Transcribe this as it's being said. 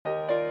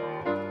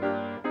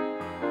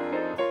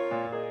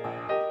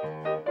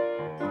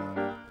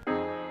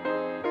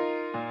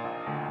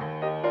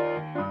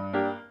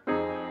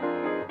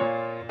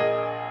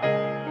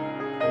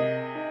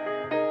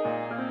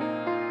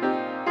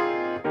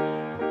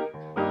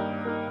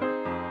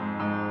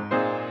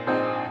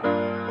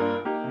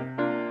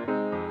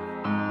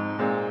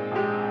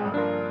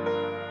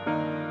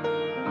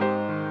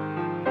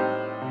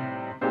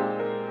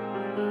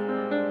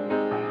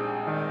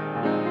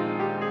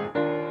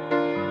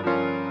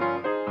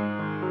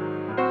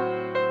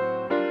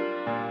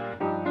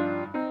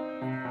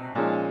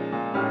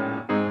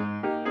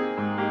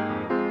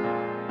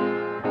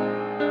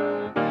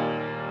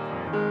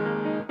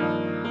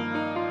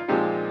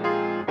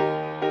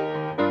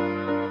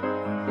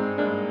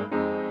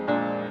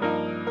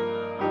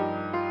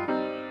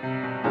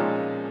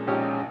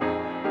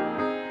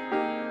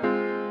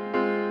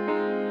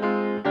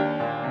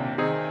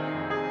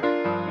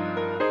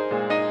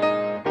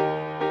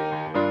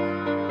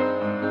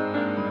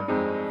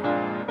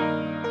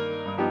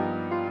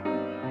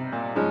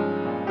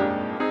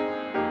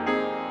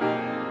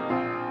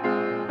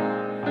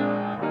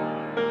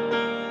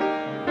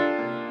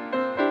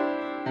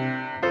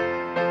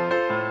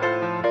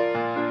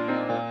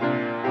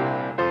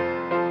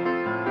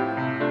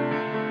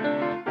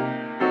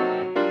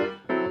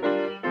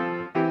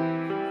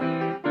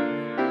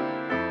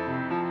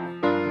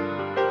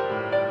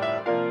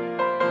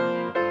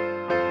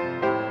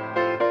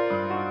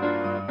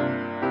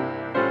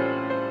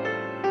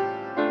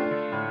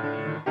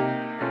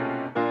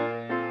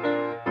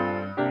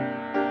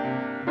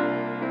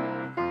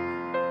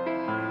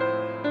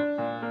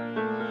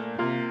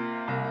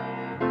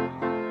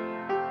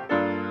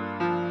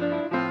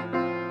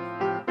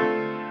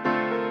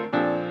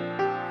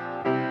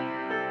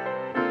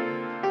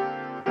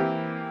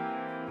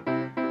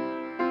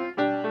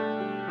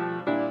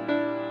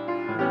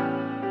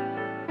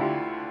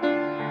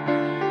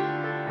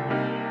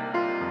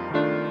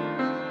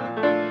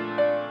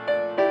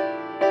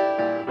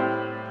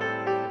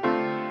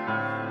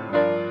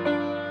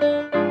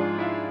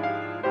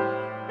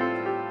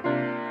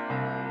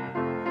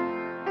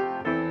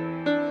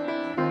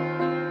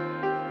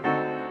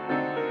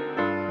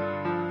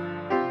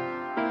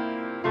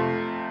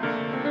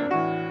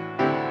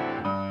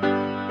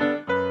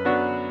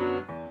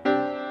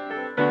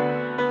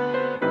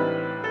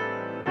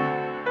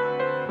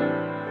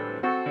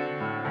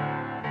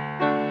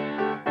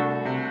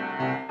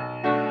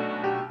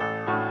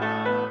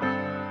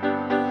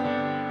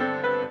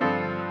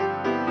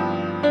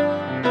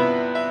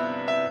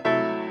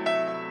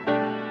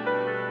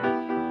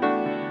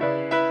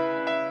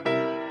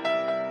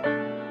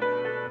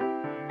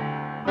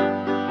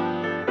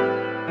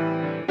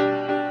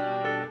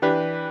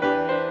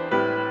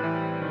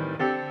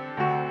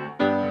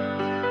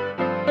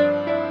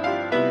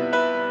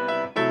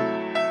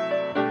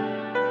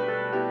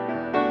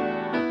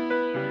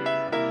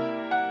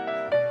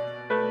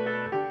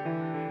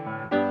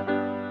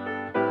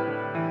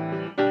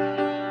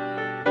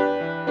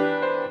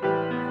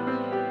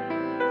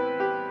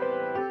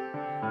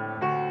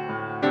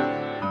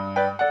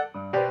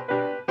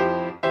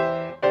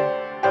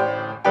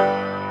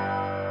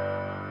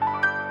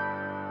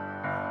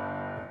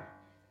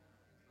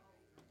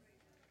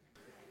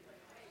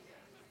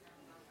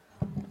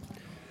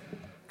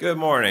Good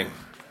morning.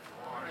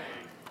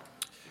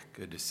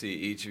 Good to see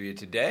each of you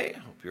today.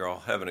 Hope you're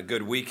all having a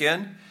good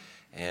weekend,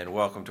 and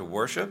welcome to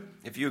worship.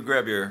 If you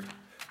grab your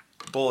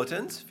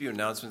bulletins, a few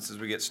announcements as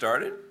we get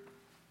started.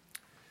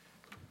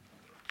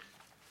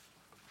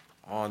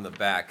 On the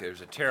back, there's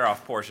a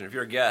tear-off portion. If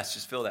you're a guest,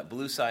 just fill that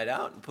blue side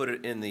out and put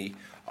it in the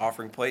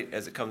offering plate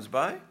as it comes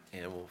by,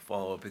 and we'll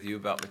follow up with you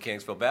about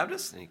Mechanicsville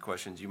Baptist, any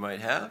questions you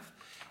might have.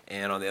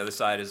 And on the other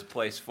side is a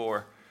place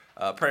for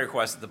prayer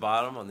requests at the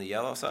bottom on the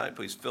yellow side.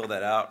 Please fill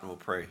that out, and we'll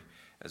pray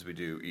as we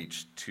do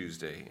each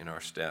Tuesday in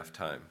our staff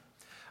time.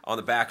 On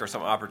the back are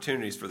some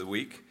opportunities for the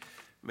week.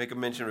 Make a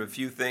mention of a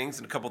few things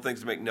and a couple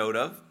things to make note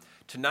of.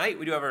 Tonight,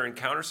 we do have our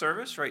encounter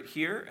service right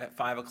here at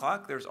 5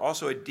 o'clock. There's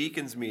also a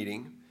deacons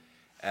meeting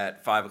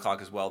at 5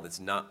 o'clock as well that's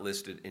not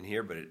listed in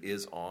here, but it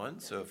is on.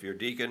 So if you're a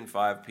deacon,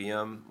 5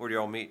 p.m., where do you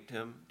all meet,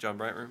 Tim? John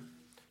Bryant Room?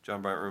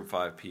 John Bryant Room,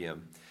 5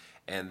 p.m.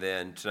 And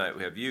then tonight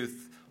we have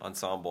youth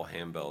ensemble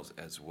handbells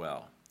as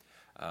well.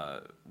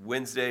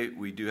 Wednesday,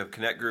 we do have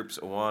connect groups,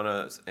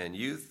 Awana and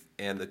youth,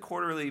 and the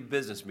quarterly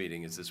business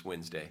meeting is this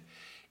Wednesday.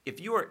 If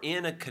you are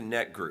in a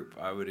connect group,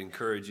 I would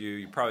encourage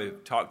you probably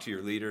talk to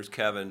your leaders,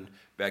 Kevin,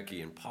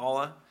 Becky, and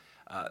Paula.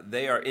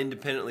 They are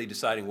independently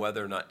deciding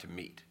whether or not to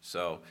meet.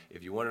 So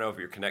if you want to know if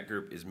your connect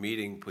group is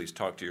meeting, please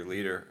talk to your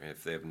leader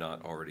if they have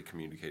not already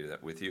communicated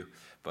that with you.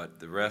 But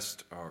the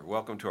rest are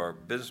welcome to our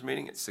business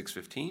meeting at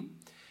 6:15,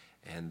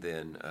 and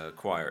then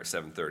choir at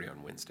 7:30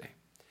 on Wednesday.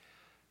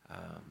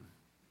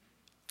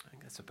 I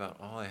think that's about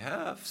all I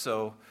have.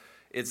 So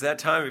it's that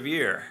time of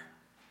year.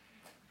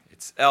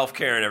 It's Elf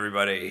Karen,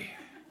 everybody.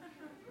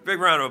 Big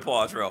round of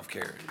applause for Elf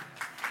Karen.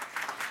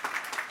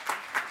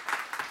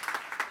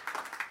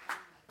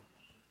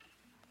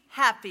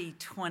 Happy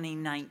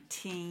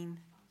 2019.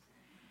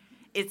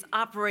 It's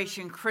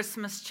Operation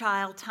Christmas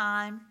Child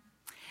time.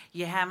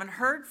 You haven't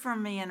heard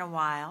from me in a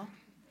while,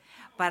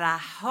 but I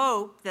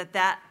hope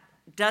that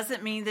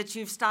doesn't mean that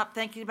you've stopped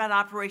thinking about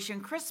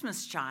Operation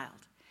Christmas Child.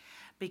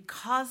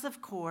 Because,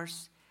 of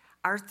course,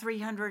 our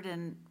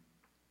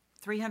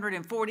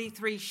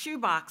 343 shoe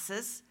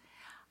boxes,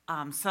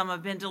 some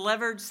have been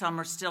delivered, some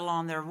are still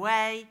on their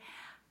way.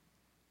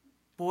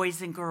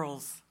 Boys and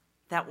girls,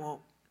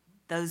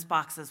 those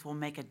boxes will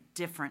make a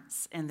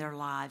difference in their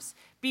lives.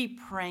 Be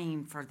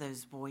praying for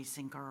those boys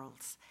and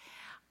girls,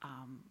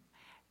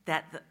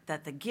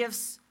 that the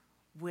gifts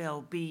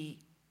will be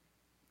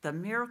the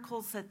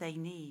miracles that they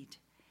need.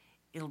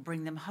 It'll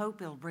bring them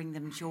hope, it'll bring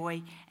them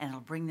joy, and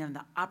it'll bring them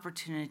the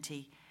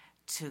opportunity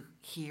to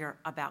hear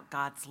about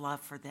God's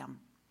love for them.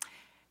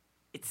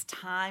 It's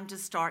time to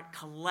start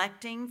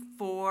collecting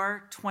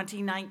for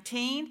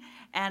 2019,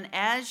 and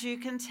as you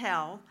can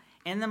tell,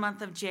 in the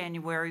month of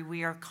January,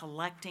 we are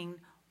collecting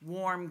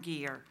warm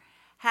gear,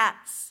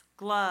 hats,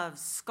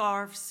 gloves,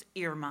 scarves,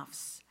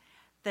 earmuffs,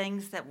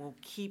 things that will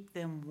keep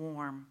them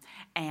warm.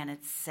 And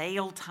it's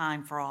sale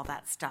time for all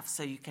that stuff,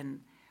 so you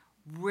can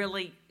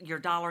your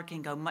dollar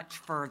can go much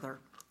further.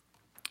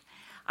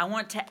 I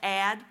want to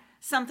add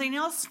something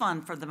else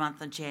fun for the month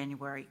of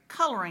January,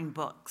 coloring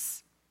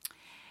books.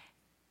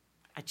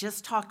 I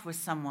just talked with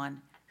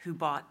someone who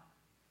bought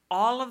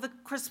all of the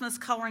Christmas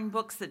coloring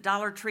books that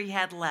Dollar Tree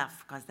had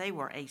left because they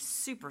were a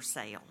super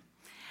sale.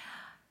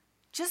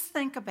 Just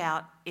think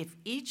about if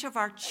each of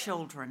our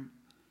children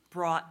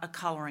brought a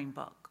coloring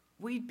book.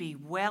 We'd be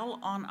well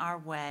on our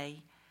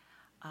way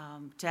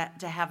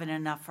to having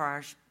enough for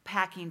our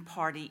packing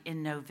party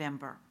in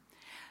November.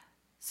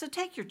 So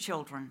take your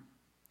children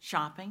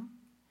shopping,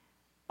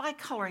 buy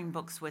coloring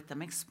books with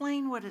them,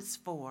 explain what it's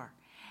for,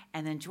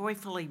 and then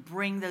joyfully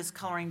bring those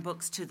coloring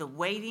books to the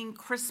waiting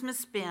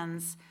Christmas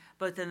bins,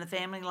 both in the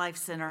Family Life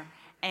Center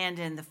and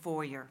in the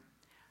foyer.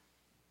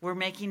 We're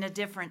making a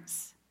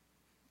difference,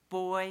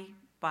 boy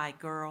by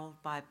girl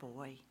by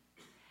boy.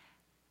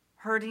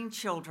 Hurting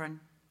children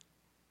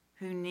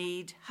who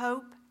need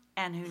hope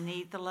and who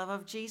need the love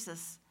of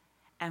Jesus,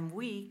 and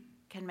we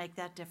can make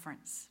that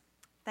difference.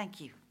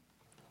 Thank you.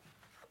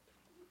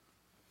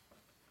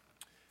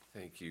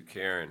 Thank you,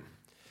 Karen.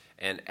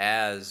 And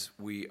as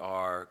we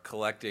are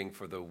collecting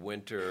for the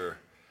winter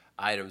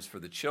items for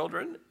the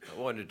children, I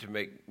wanted to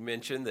make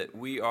mention that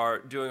we are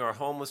doing our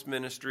homeless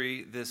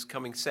ministry this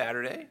coming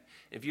Saturday.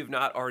 If you've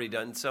not already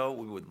done so,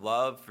 we would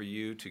love for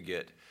you to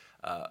get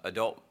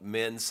adult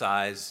men's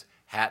size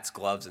hats,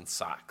 gloves, and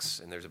socks.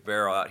 And there's a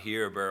barrel out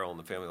here, a barrel in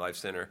the Family Life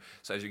Center.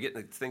 So as you're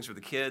getting the things for the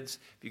kids,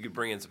 if you could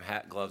bring in some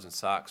hat, gloves, and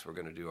socks, we're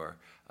going to do our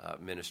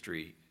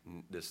ministry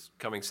this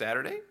coming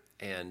Saturday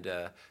and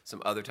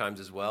some other times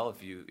as well.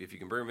 If you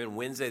can bring them in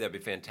Wednesday, that'd be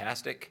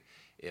fantastic.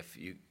 If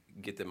you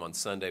get them on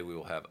Sunday, we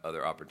will have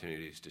other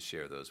opportunities to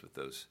share those with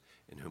those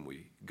in whom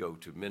we go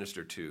to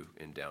minister to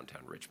in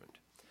downtown Richmond.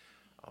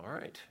 All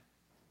right.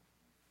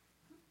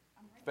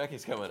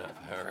 Becky's coming up.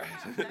 All right.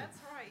 That's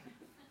right.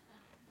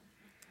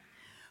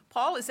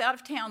 Paul is out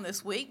of town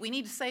this week. We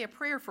need to say a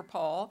prayer for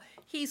Paul.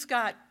 He's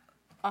got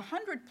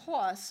 100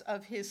 plus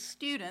of his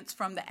students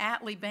from the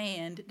Atlee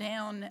Band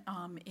down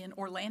in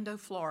Orlando,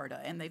 Florida,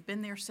 and they've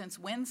been there since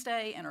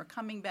Wednesday and are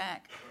coming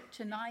back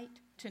tonight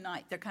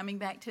tonight. They're coming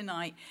back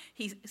tonight.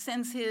 He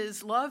sends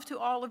his love to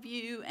all of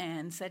you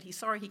and said he's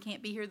sorry he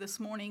can't be here this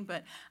morning,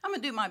 but I'm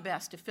going to do my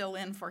best to fill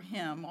in for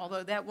him,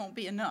 although that won't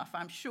be enough,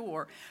 I'm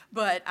sure.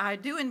 But I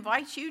do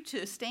invite you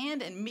to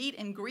stand and meet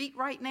and greet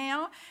right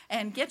now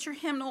and get your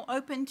hymnal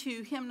open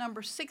to hymn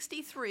number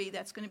 63.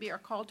 That's going to be our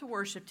call to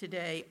worship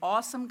today,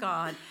 Awesome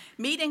God.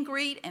 Meet and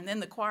greet, and then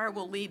the choir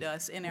will lead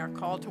us in our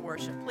call to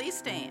worship. Please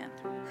stand.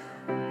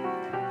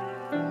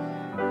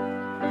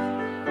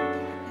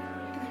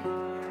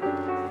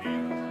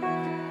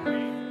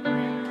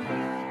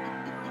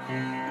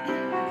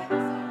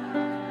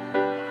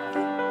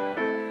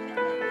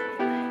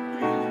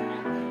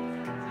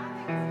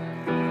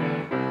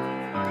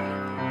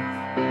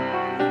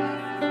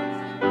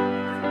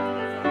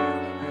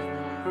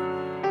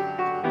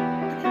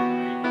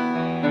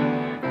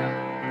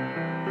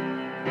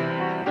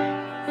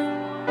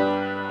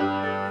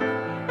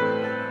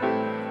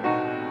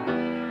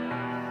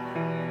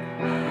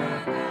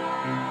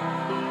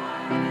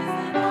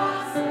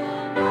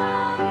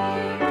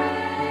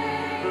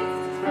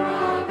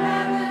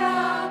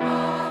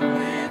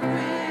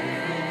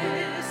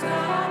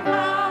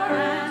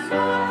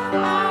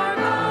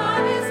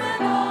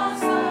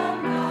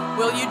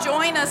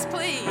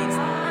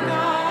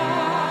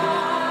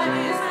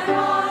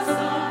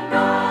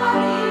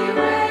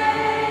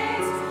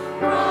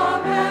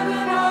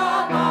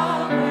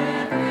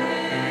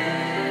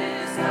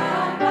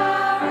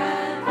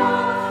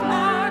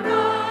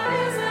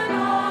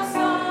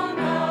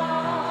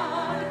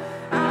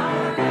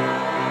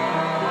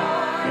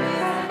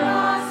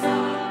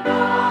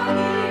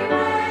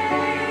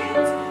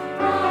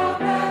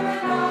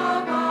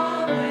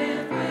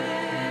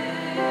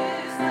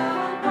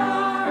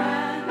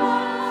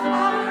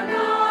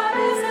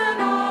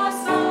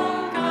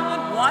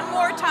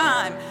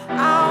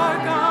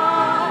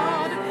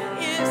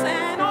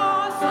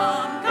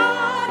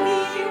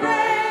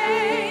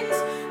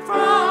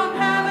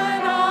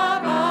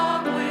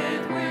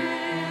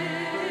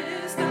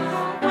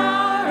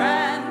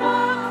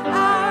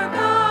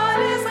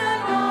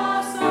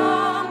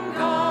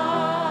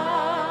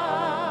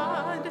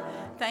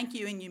 Thank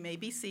you, and you may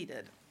be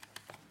seated.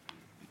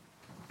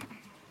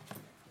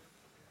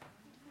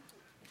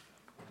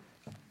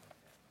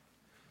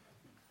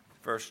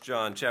 First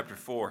John chapter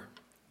 4,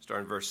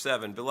 starting verse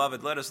 7.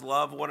 Beloved, let us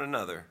love one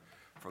another,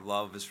 for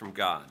love is from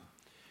God.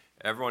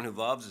 Everyone who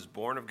loves is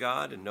born of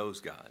God and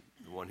knows God.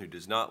 The one who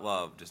does not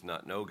love does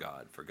not know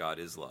God, for God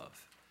is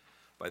love.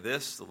 By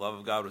this, the love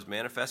of God was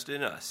manifested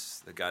in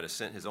us, that God has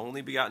sent his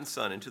only begotten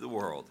Son into the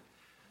world,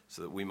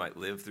 so that we might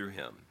live through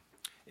him.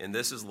 And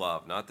this is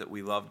love, not that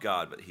we loved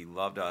God, but he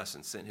loved us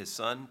and sent his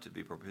Son to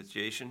be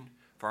propitiation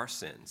for our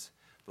sins.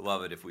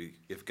 Beloved,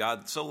 if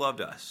God so loved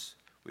us,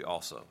 we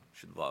also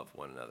should love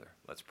one another.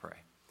 Let's pray.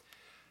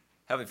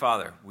 Heavenly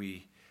Father,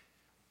 we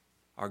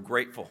are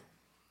grateful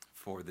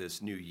for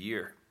this new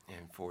year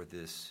and for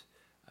this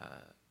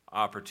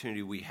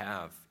opportunity we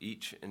have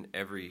each and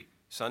every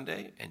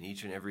Sunday and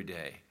each and every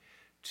day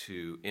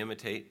to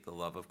imitate the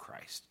love of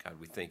Christ. God,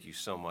 we thank you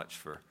so much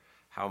for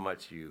how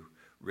much you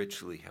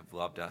richly have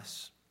loved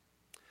us.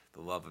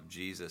 The love of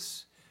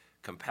Jesus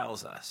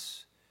compels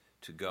us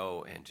to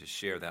go and to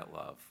share that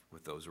love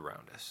with those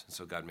around us. And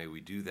so, God, may we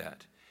do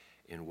that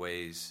in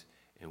ways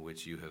in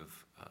which you have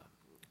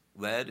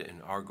led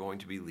and are going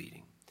to be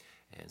leading.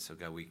 And so,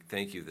 God, we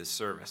thank you this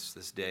service,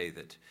 this day,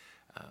 that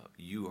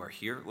you are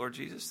here, Lord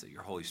Jesus, that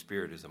your Holy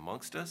Spirit is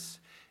amongst us,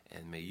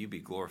 and may you be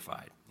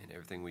glorified in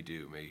everything we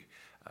do. May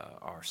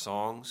our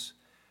songs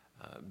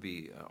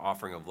be an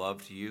offering of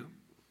love to you.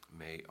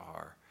 May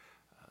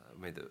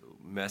the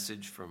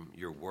message from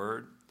your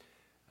word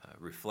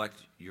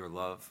reflect your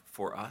love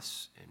for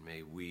us, and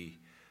may we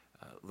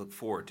look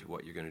forward to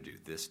what you're going to do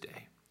this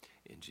day.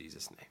 In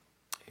Jesus' name,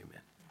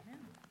 amen.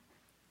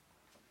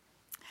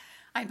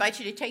 I invite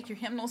you to take your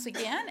hymnals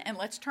again, and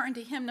let's turn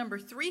to hymn number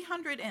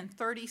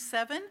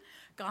 337,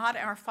 God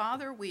our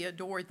Father, we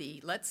adore thee.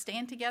 Let's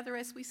stand together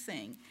as we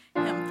sing.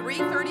 Hymn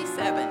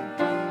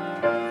 337.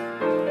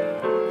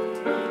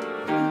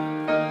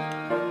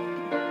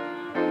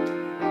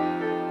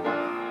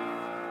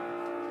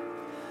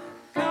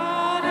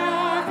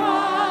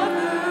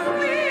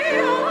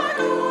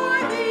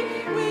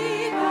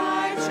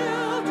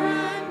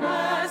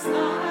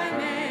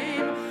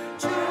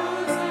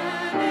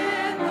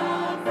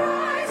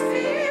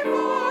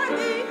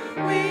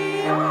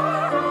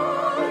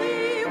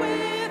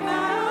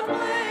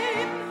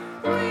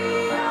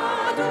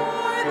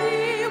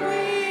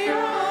 We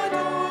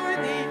adore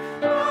thee.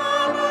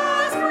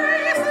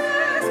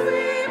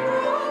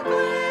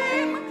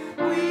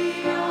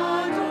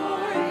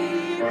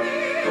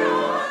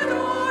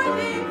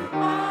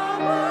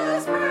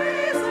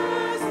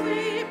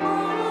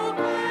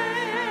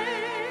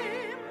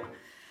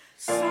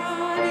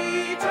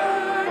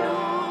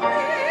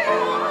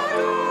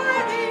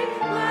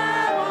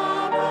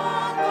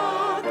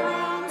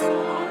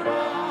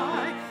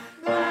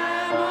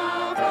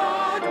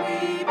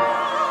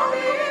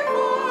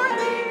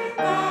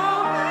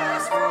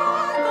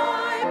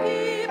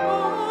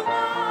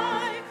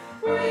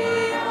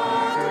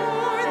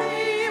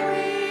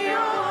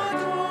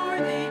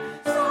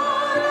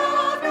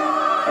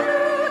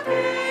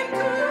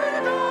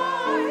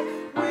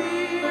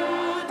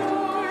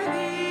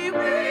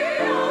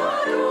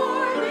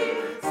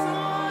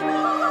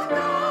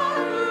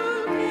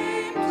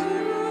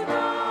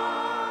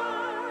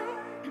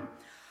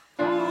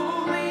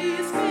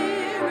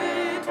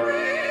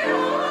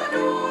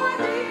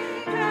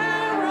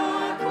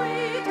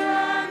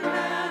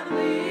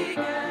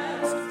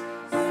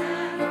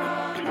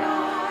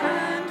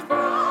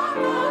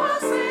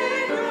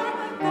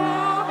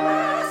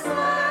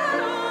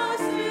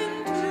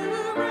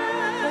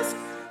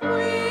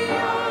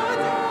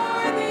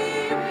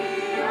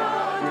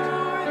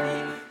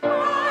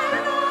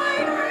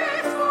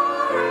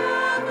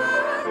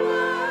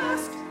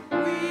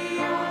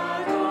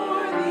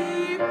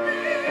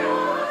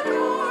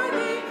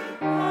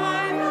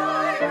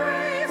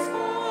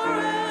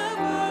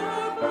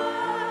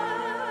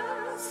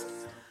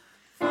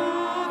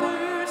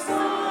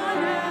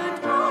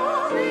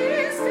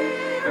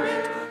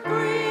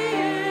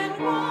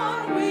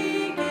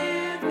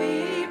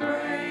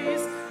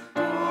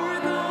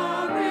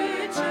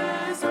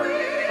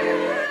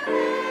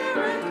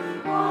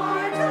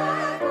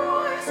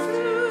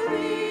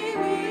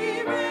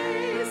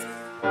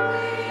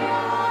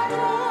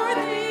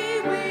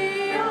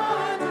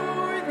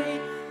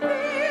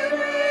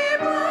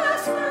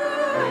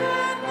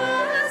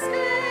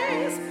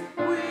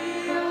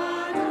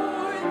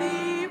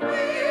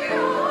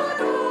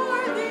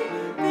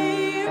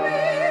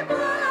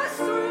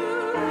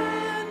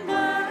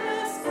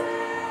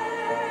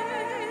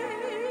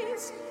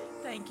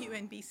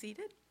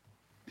 seated.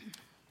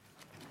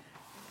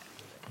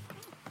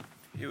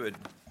 You would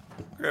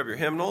grab your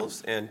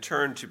hymnals and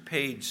turn to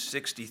page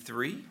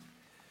 63.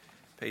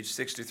 Page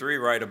 63,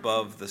 right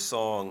above the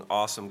song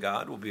Awesome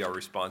God, will be our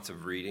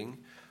responsive reading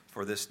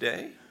for this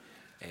day.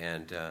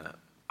 And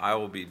I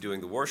will be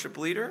doing the worship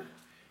leader,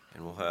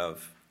 and we'll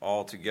have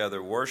all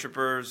together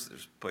worshipers.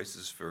 There's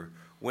places for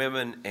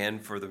women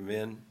and for the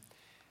men.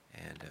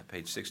 And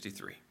page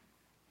 63.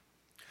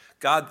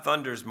 God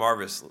thunders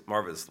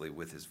marvelously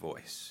with his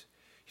voice.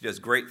 He does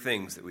great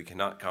things that we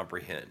cannot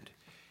comprehend.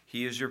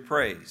 He is your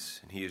praise,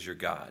 and he is your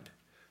God.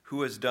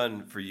 Who has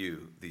done for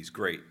you these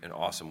great and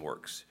awesome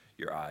works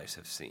your eyes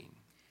have seen?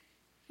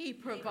 He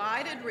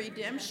provided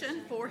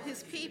redemption for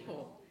his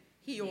people.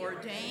 He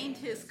ordained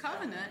his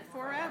covenant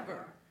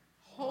forever.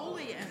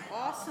 Holy and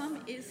awesome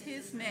is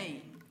his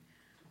name.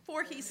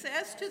 For he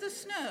says to the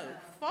snow,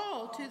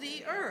 fall to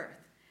the earth,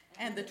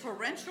 and the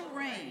torrential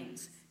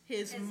rains,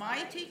 his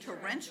mighty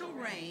torrential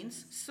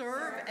rains,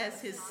 serve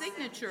as his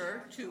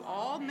signature to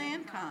all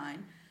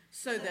mankind,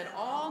 so that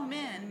all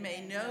men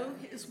may know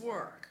his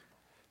work.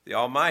 The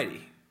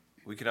Almighty,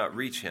 we cannot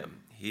reach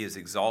him. He is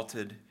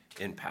exalted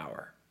in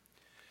power.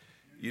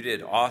 You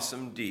did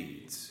awesome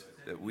deeds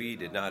that we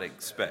did not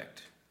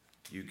expect.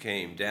 You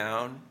came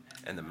down,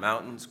 and the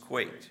mountains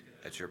quaked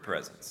at your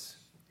presence.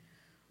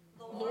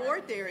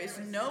 Lord, there is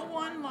no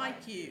one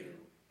like you,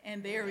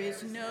 and there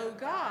is no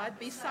God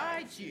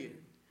besides you,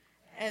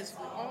 as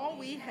all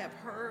we have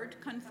heard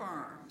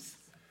confirms.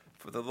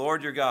 For the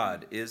Lord your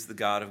God is the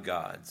God of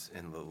gods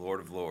and the Lord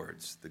of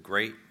lords, the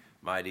great,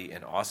 mighty,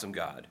 and awesome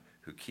God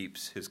who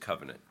keeps his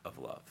covenant of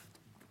love.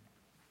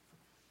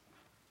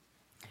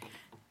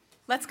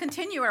 Let's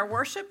continue our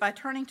worship by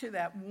turning to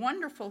that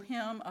wonderful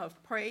hymn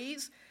of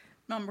praise,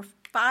 number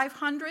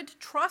 500,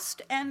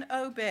 Trust and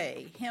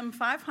Obey. Hymn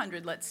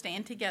 500, let's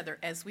stand together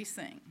as we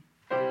sing.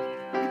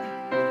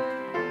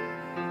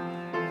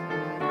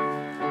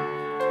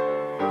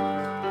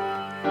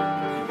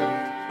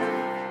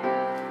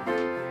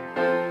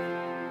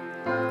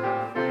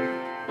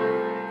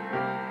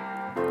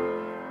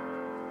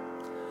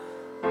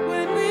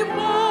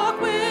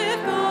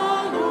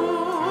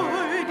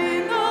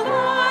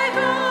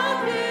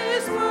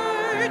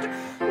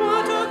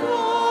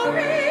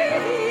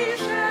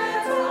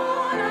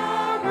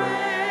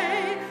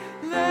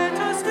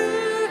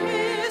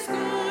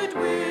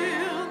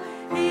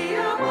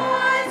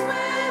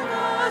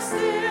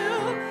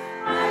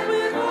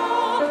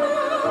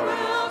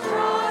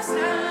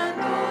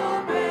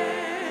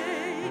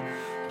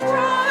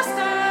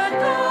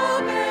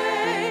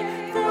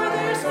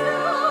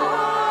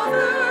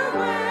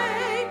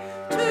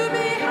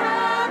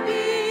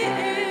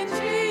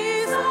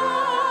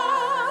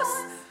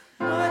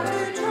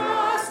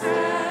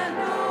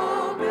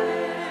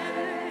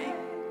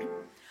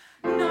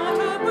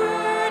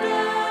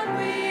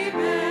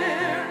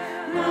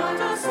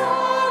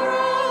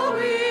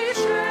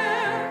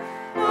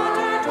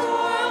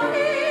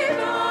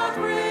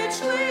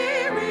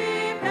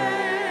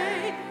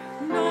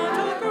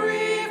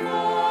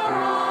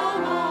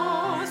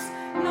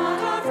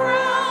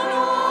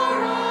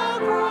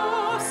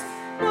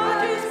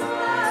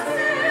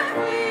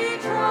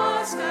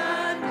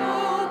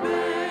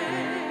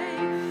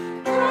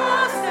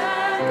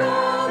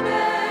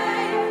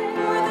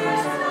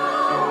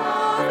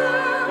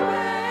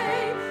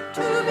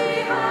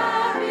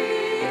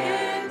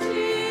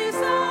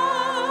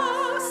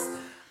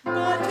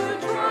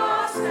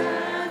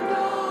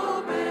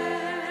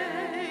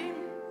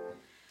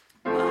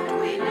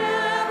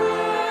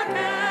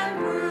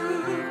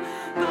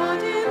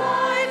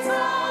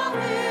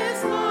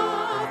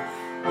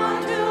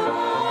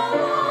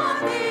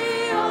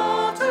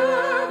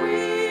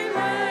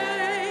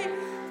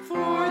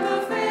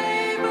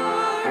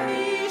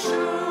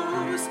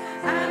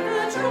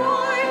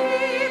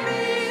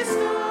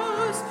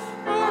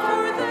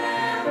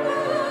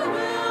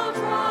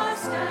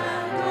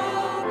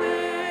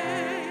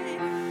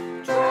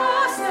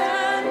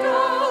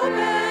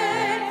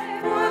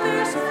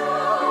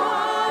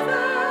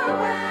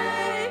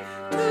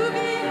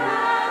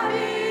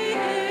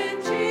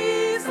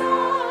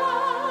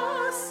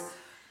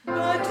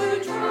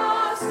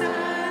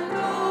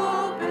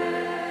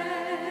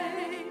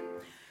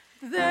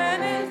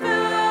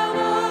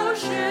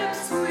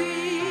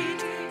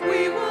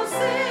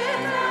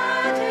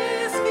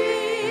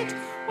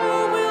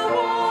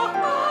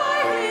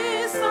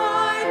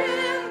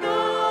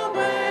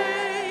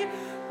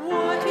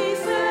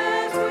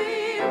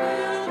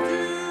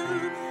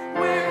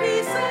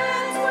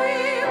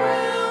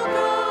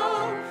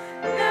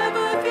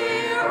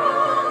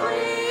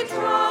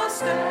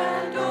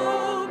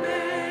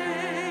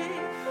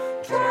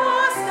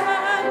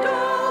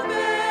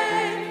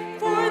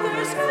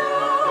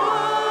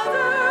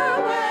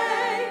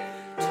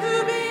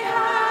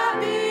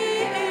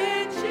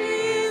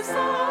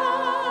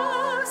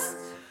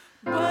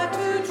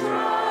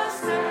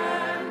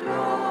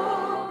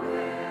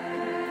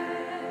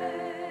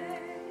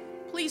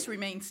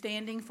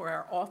 Standing for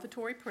our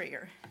offertory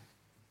prayer.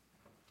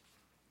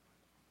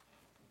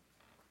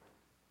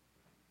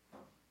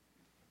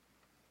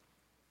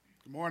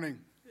 Good morning.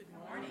 Good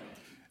morning.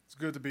 It's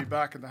good to be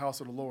back in the house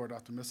of the Lord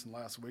after missing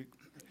last week.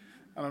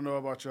 I don't know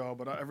about y'all,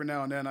 but every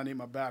now and then I need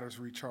my batteries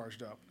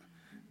recharged up.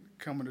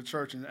 Coming to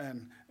church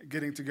and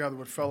getting together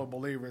with fellow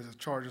believers, it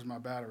charges my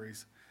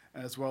batteries,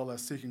 and as well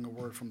as seeking a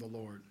word from the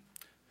Lord.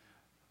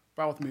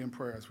 Bow with me in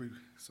prayer as we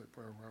say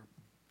prayer over our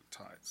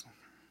tithes.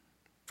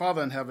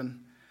 Father in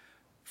heaven,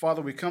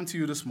 Father, we come to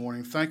you this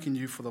morning thanking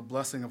you for the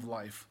blessing of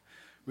life.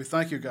 We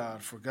thank you,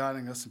 God, for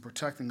guiding us and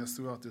protecting us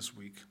throughout this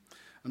week.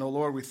 And, oh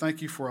Lord, we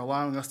thank you for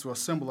allowing us to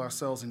assemble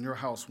ourselves in your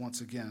house once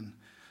again.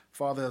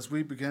 Father, as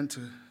we begin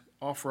to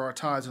offer our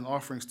tithes and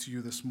offerings to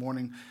you this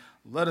morning,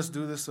 let us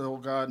do this, oh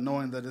God,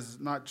 knowing that it is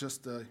not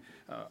just a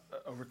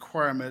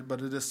requirement,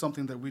 but it is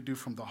something that we do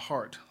from the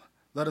heart.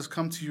 Let us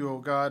come to you, O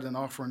God, and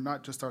offer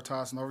not just our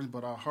tithes and offerings,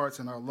 but our hearts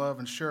and our love,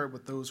 and share it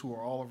with those who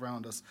are all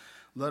around us.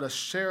 Let us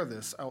share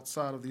this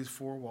outside of these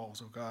four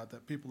walls, O God,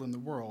 that people in the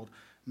world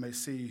may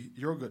see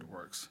your good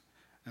works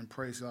and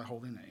praise thy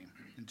holy name.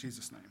 In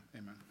Jesus' name,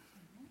 amen.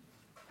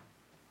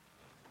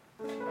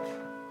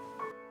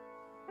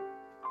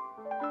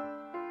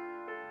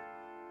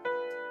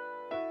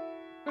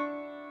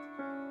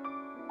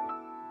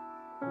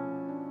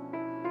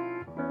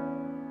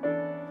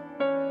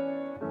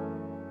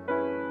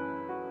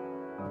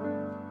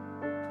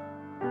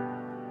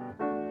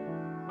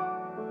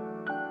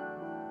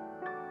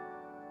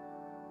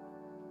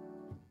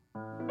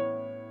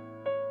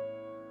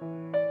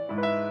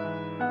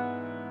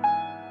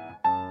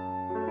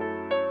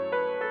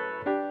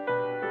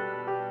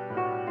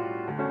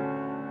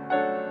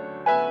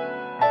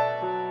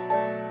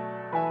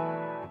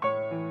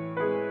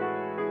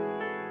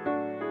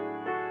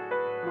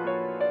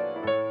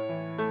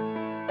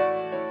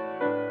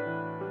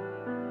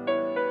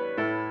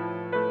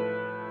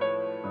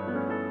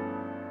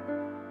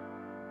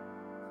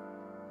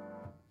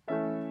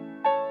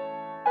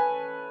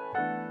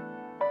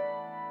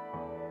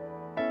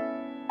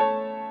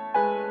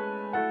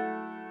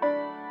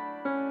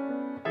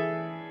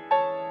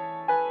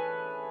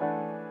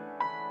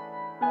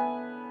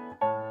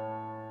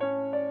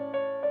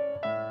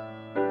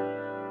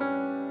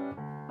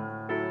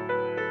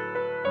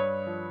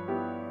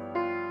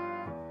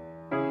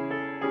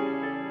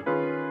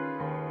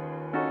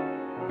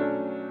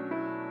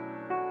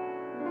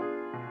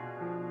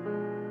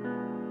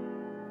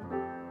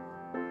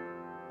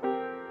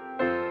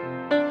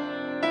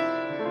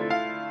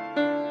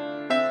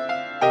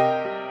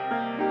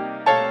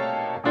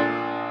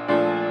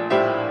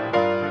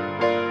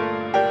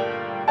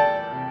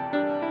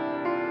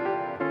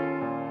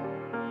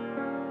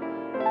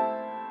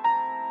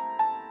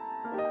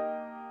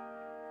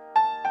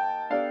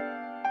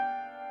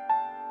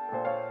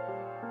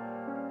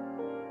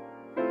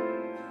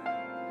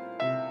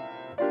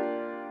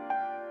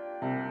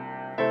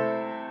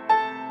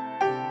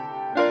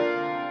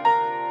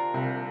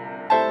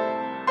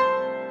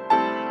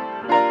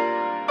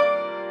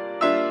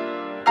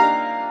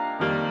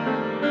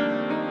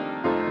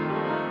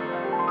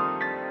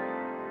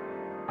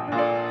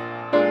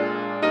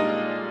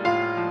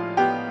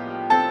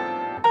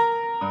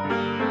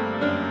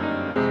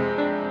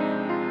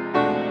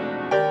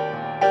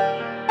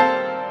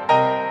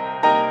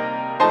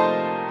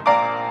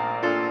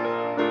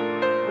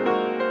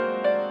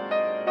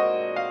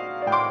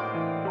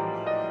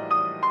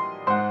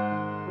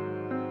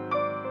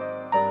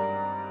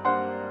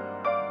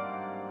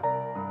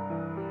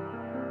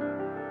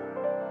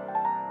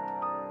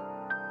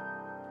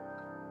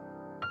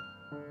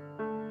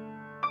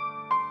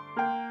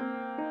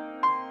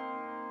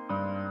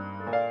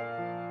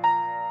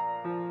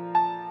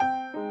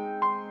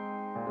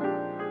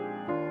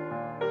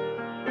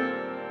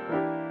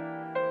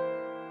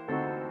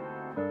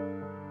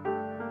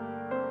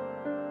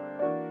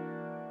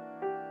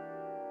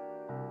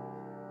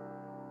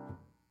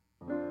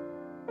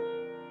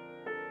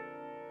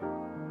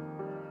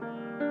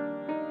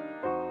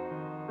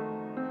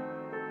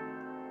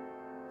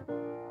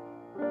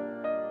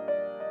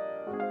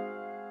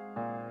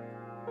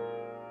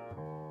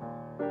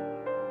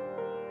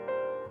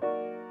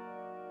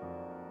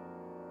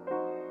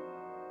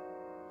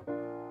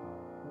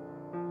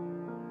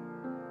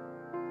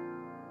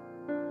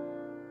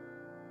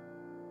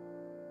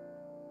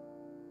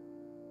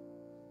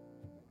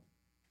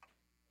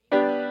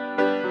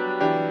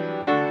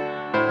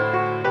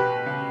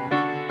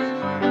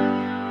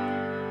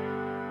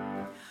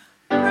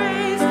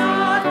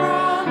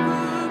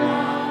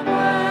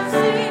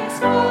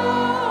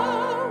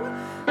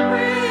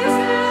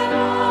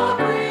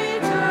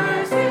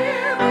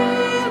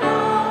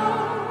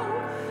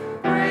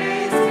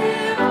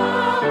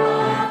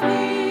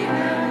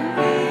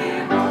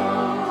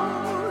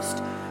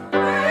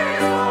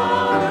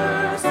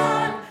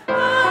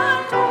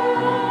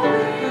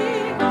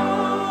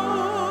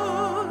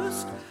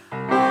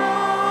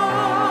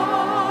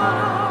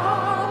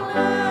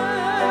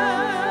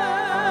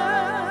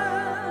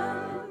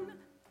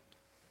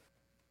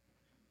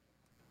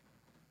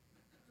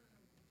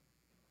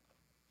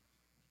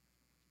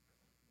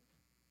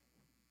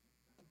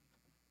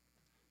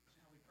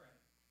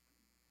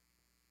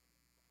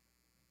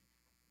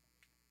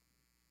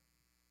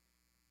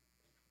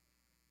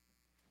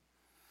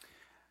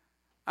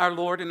 Our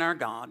Lord and our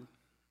God,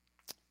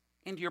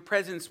 into your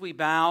presence we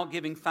bow,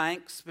 giving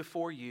thanks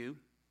before you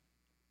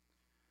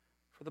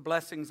for the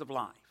blessings of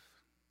life,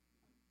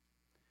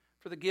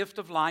 for the gift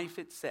of life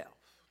itself,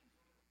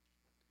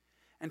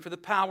 and for the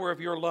power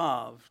of your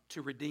love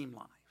to redeem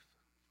life.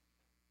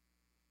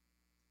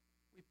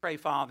 We pray,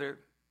 Father,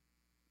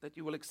 that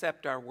you will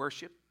accept our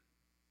worship,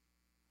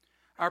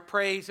 our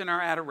praise, and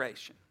our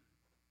adoration,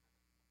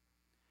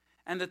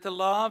 and that the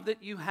love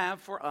that you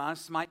have for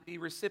us might be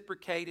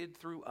reciprocated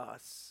through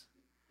us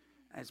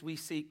as we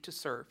seek to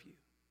serve you.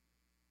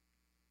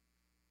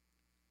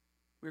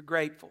 We're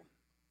grateful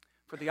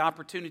for the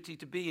opportunity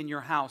to be in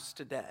your house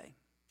today.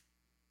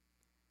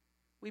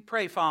 We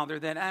pray, Father,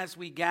 that as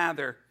we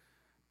gather,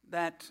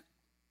 that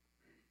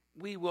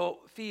we will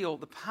feel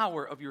the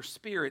power of your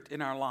Spirit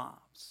in our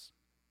lives,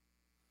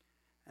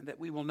 and that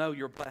we will know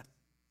your blessing.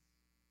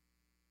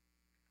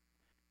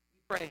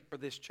 We pray for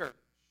this church,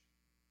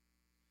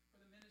 for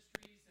the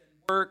ministries and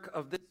work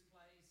of this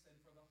place, and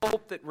for the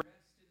hope that rests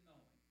in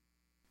knowing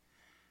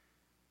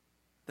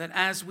that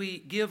as we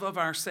give of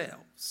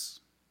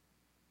ourselves,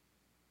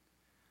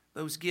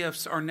 those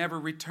gifts are never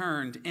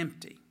returned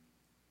empty,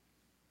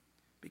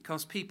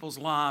 because people's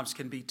lives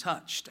can be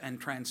touched and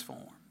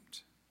transformed.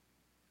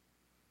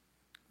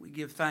 We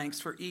give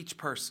thanks for each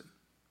person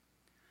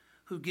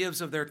who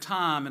gives of their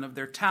time and of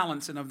their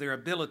talents and of their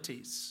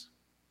abilities.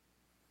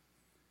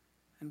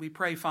 And we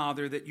pray,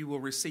 Father, that you will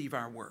receive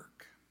our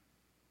work.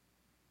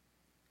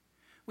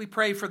 We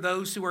pray for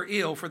those who are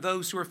ill, for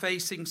those who are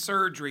facing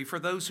surgery, for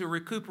those who are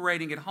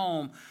recuperating at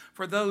home,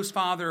 for those,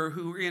 Father,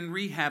 who are in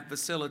rehab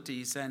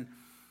facilities and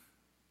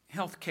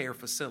healthcare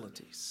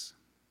facilities.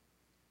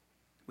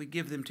 We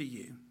give them to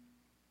you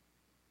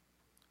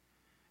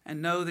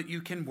and know that you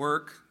can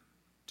work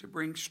to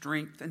bring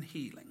strength and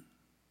healing.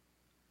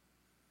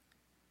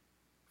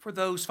 For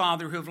those,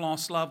 Father, who have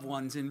lost loved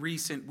ones in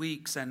recent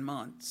weeks and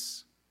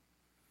months,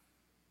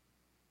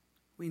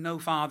 we know,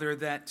 Father,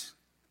 that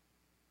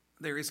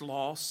there is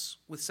loss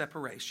with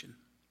separation.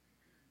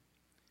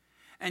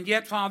 And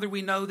yet, Father,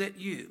 we know that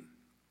you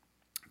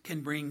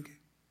can bring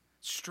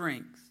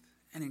strength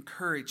and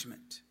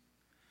encouragement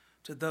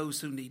to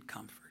those who need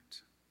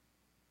comfort.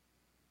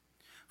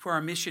 For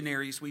our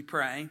missionaries, we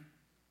pray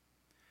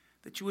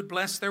that you would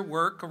bless their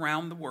work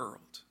around the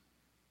world,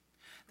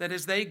 that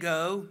as they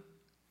go,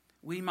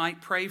 we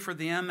might pray for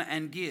them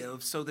and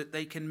give so that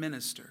they can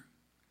minister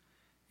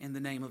in the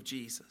name of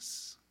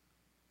Jesus.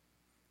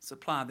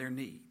 Supply their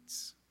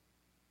needs.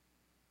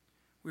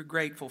 We're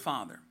grateful,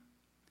 Father,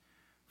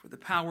 for the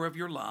power of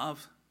your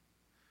love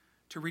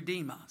to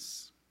redeem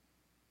us.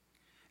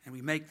 And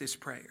we make this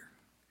prayer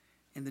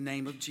in the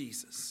name of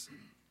Jesus.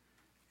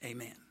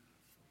 Amen.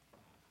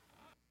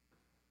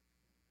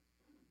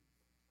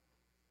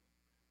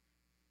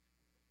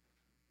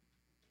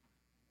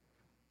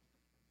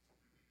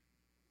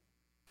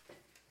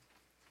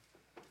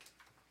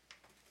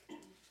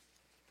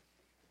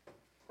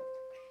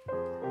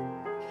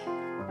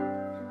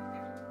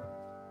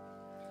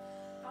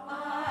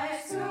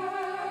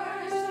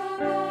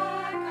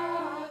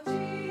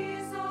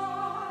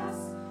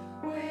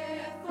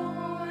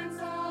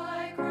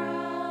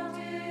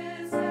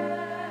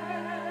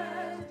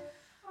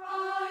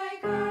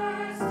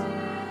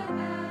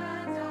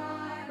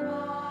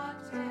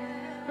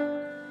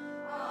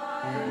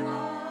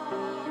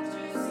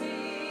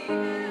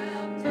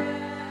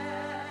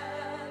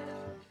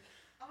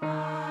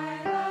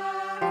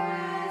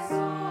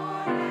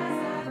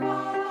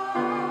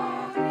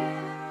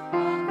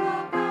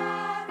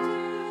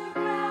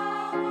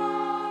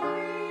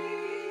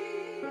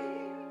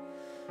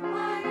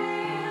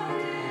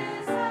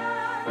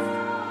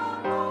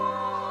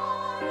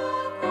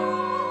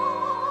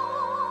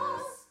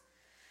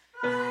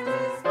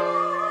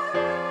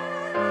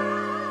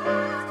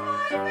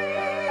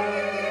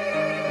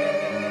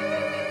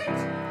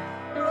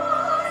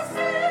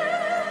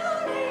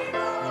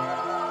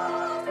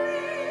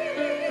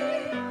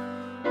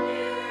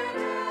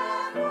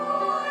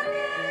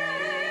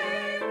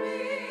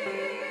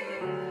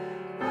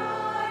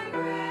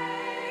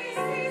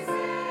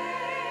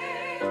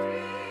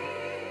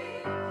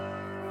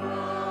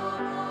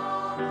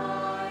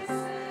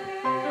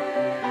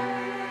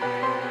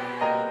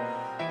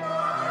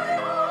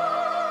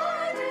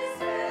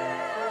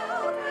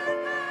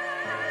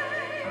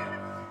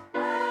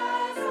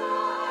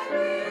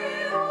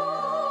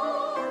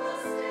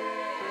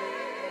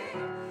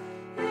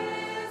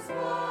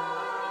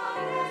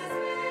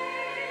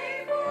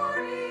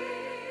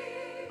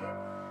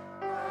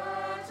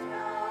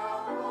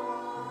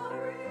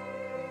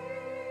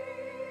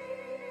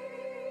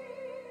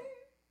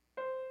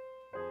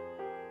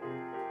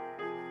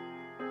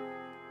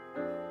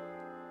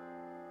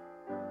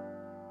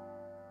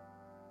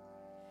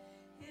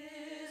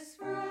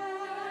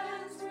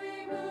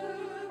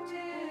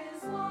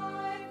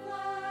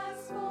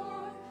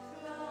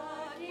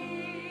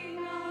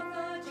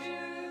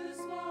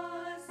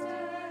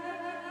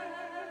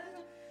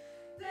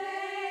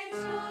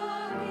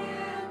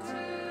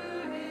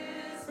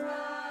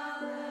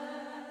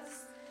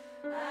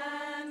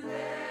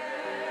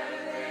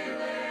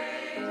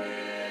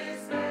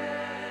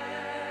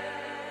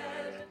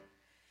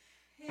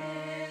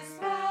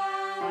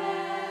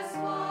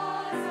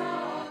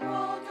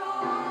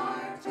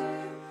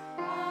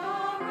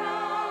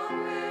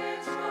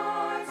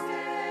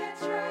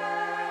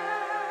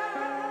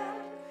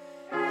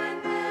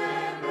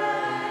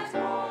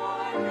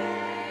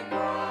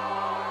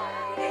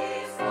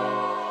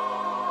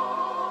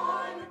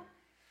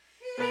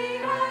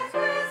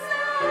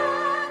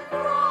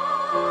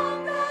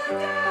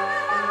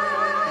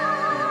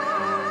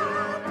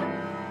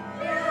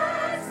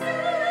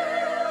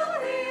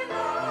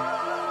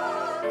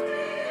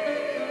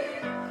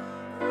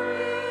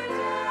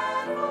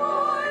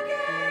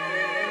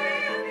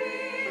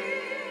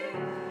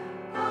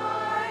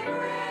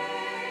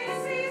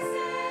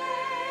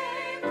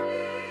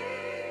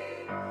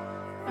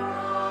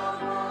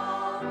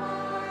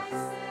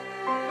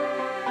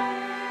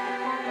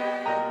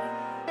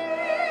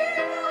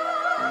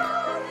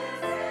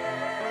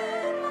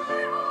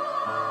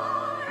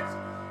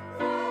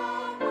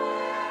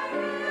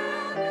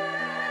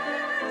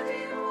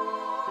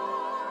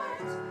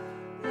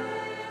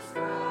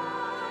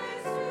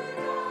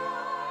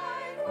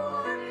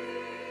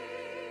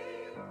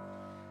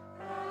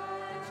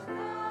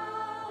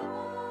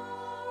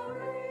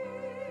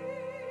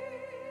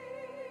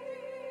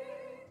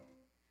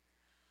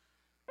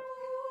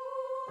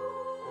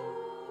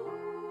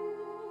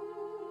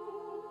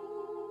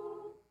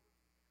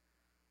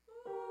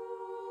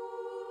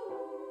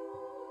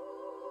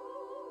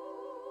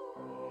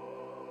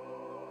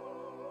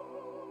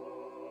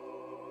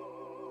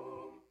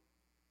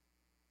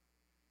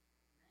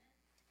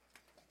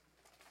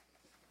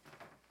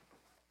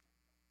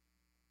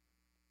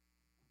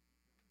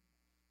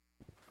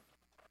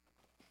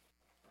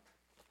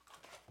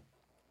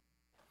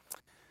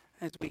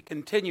 As we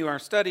continue our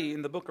study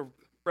in the book of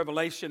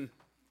Revelation,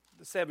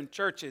 the 7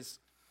 churches,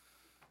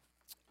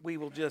 we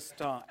will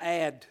just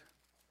add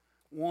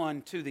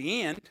one to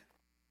the end,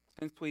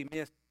 since we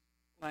missed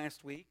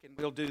last week, and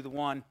we'll do the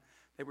one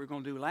that we were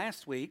going to do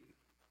last week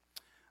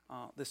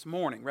this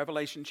morning.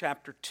 Revelation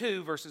chapter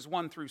 2, verses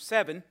 1 through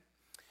 7,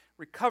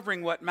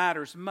 recovering what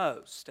matters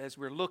most as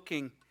we're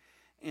looking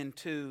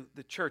into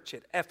the church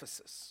at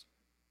Ephesus.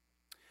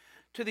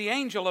 To the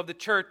angel of the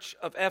church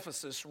of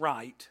Ephesus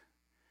write,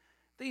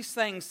 "These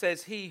things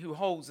says he who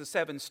holds the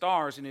 7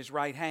 stars in his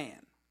right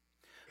hand,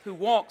 who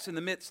walks in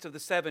the midst of the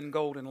 7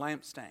 golden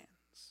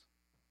lampstands.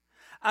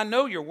 I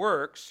know your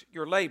works,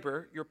 your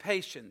labor, your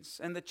patience,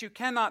 and that you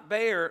cannot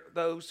bear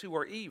those who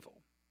are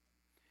evil.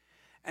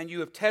 And you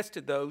have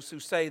tested those who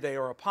say they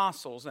are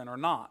apostles and are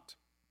not,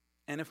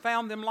 and have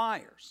found them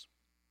liars.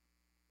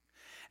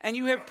 And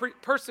you have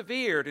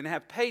persevered and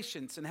have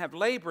patience and have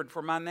labored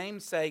for my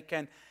name's sake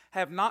and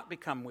have not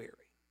become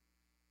weary.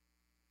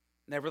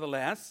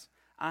 Nevertheless,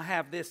 I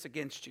have this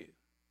against you,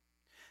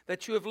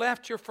 that you have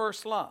left your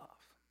first love.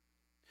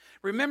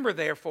 Remember,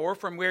 therefore,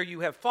 from where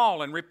you have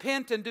fallen,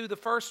 repent and do the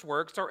first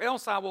works, or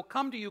else I will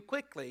come to you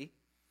quickly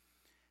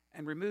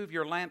and remove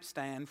your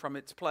lampstand from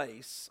its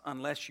place,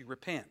 unless you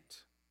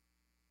repent.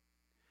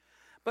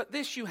 But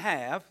this you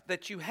have,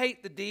 that you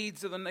hate the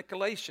deeds of the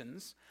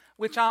Nicolaitans,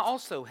 which I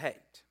also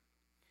hate.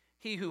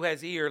 He who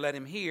has ear, let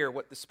him hear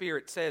what the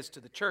Spirit says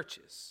to the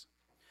churches.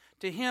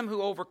 To him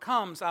who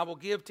overcomes, I will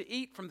give to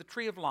eat from the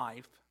tree of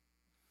life,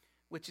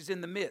 which is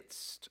in the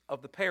midst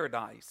of the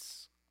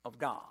paradise of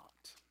God.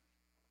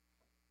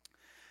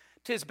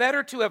 'Tis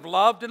better to have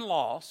loved and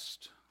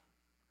lost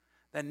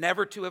than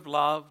never to have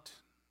loved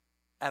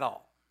at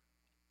all."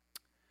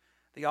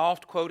 The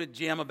oft-quoted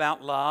gem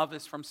about love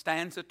is from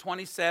stanza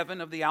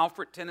 27 of the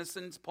Alfred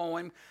Tennyson's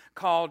poem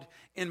called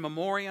In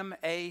Memoriam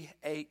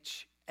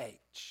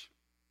A.H.H.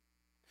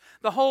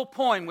 The whole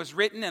poem was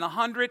written in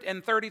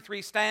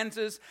 133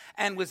 stanzas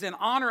and was in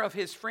honor of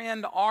his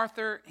friend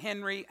Arthur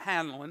Henry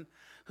Hanlon,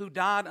 who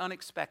died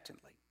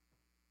unexpectedly.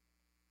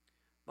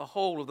 The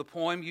whole of the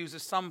poem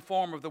uses some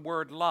form of the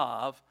word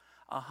love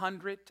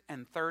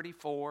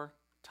 134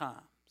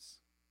 times.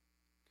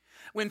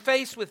 When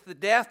faced with the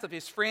death of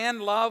his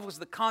friend, love was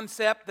the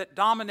concept that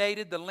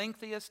dominated the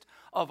lengthiest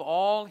of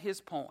all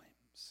his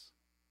poems.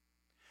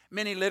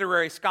 Many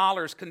literary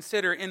scholars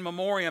consider In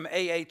Memoriam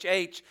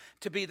A.H.H.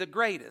 to be the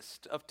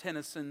greatest of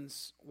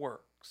Tennyson's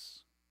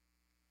works.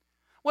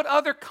 What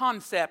other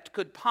concept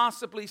could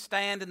possibly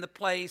stand in the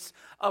place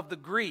of the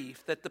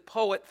grief that the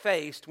poet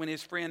faced when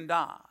his friend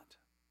died?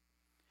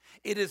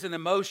 It is an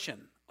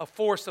emotion, a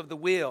force of the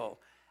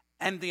will,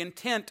 and the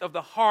intent of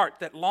the heart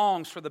that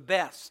longs for the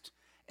best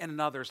in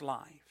another's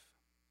life.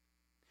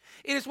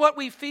 It is what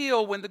we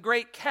feel when the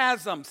great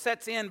chasm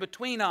sets in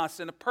between us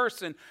and a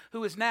person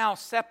who is now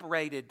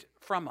separated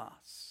from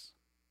us.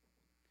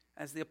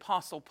 As the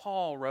Apostle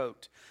Paul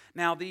wrote,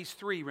 "Now these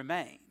 3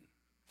 remain: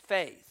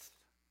 faith,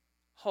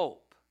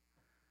 hope,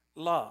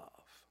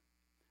 love.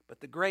 But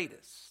the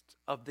greatest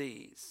of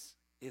these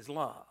is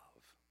love."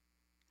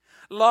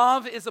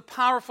 Love is a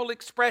powerful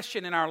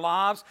expression in our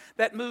lives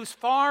that moves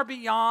far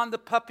beyond the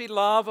puppy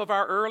love of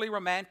our early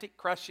romantic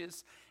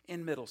crushes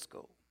in middle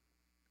school.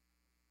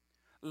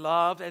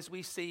 Love, as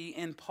we see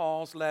in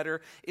Paul's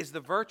letter, is the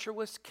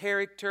virtuous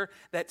character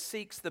that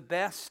seeks the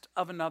best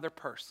of another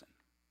person.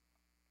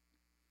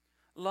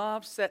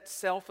 Love sets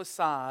self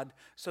aside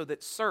so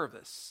that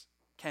service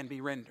can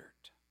be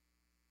rendered.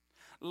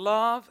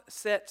 Love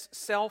sets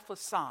self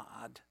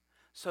aside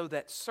so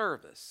that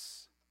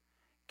service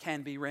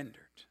can be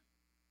rendered.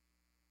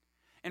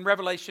 In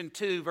Revelation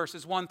 2,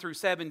 verses 1 through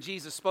 7,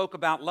 Jesus spoke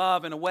about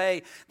love in a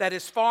way that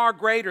is far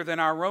greater than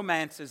our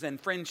romances and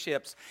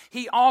friendships.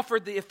 He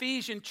offered the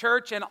Ephesian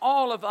church and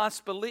all of us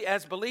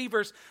as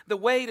believers the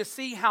way to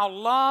see how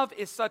love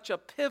is such a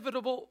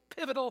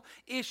pivotal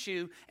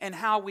issue in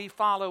how we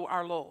follow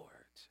our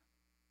Lord.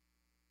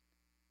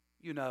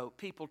 You know,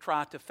 people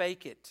try to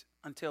fake it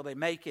until they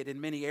make it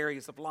in many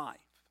areas of life.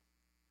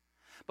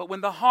 But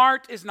when the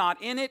heart is not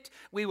in it,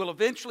 we will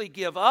eventually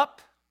give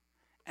up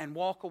and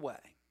walk away.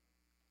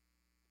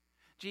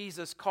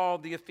 Jesus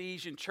called the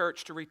Ephesian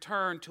church to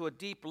return to a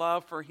deep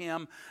love for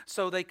him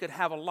so they could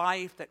have a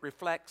life that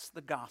reflects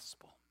the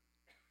gospel.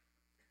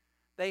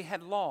 They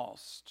had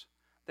lost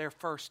their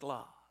first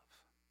love.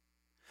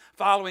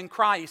 Following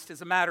Christ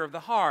is a matter of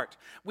the heart.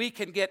 We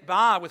can get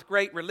by with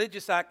great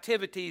religious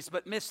activities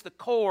but miss the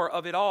core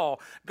of it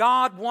all.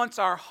 God wants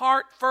our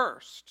heart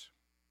first.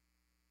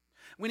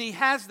 When he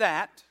has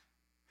that,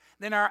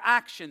 then our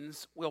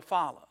actions will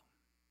follow.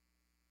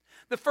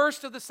 The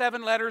first of the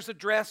 7 letters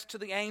addressed to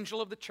the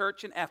angel of the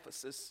church in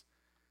Ephesus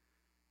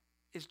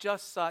is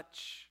just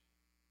such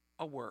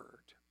a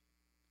word.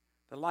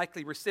 The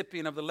likely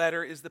recipient of the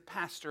letter is the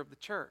pastor of the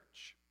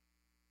church.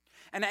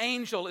 An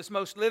angel is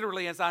most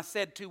literally, as I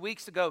said 2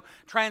 weeks ago,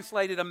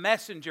 translated a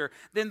messenger.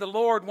 Then the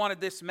Lord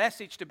wanted this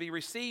message to be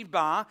received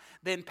by,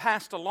 then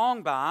passed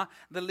along by,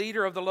 the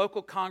leader of the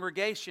local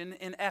congregation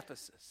in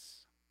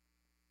Ephesus.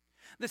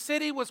 The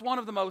city was one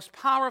of the most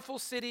powerful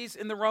cities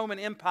in the Roman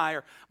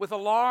Empire, with a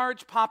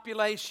large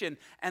population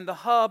and the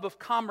hub of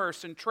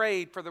commerce and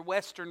trade for the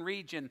western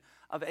region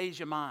of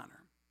Asia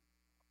Minor.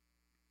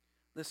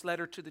 This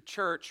letter to the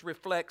church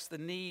reflects the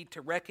need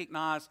to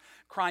recognize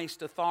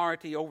Christ's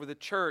authority over the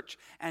church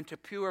and to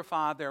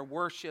purify their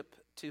worship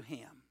to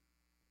Him.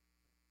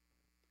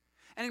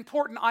 An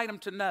important item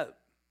to note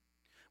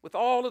with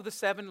all of the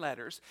 7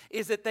 letters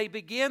is that they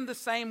begin the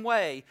same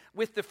way,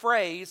 with the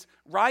phrase,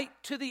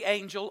 "Write to the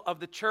angel of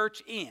the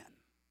church in."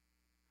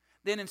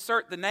 Then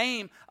insert the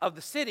name of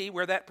the city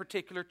where that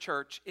particular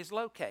church is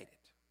located.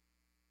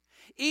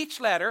 Each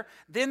letter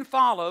then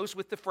follows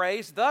with the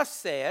phrase, "Thus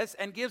says,"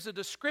 and gives a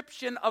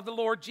description of the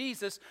Lord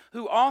Jesus,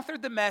 who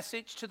authored the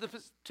message to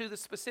the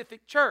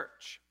specific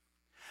church.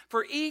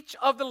 For each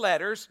of the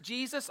letters,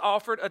 Jesus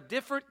offered a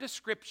different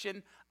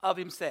description of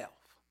Himself.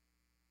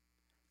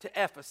 To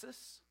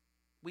Ephesus,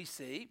 we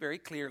see very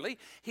clearly,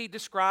 He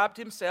described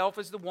Himself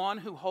as the one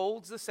who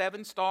holds the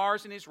 7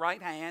 stars in His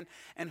right hand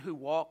and who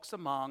walks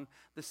among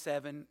the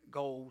 7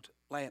 gold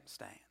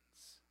lampstands.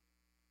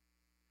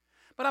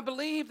 But I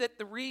believe that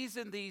the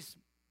reason these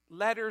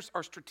letters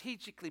are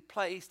strategically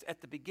placed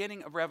at the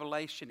beginning of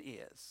Revelation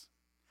is,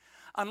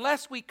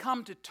 unless we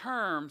come to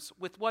terms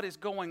with what is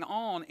going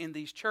on in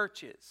these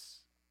churches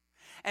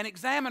and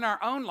examine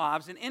our own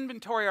lives and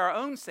inventory our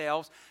own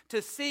selves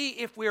to see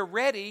if we're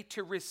ready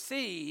to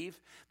receive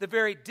the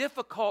very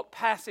difficult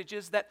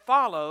passages that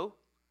follow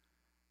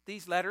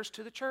these letters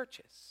to the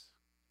churches.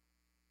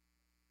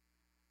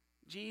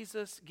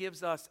 Jesus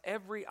gives us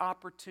every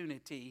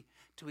opportunity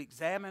to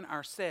examine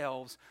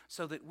ourselves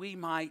so that we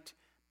might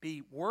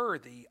be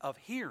worthy of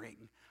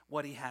hearing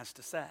what He has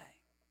to say.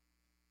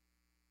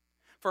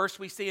 First,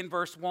 we see in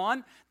verse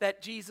 1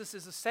 that Jesus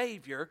is a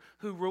Savior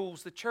who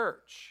rules the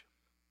church.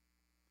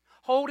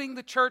 Holding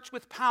the church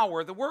with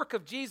power. The work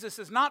of Jesus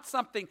is not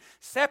something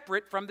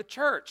separate from the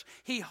church.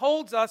 He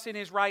holds us in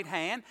His right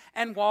hand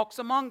and walks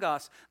among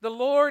us. The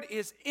Lord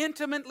is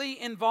intimately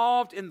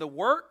involved in the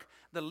work,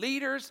 the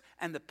leaders,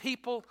 and the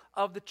people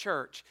of the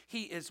church.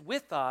 He is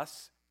with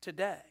us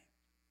today.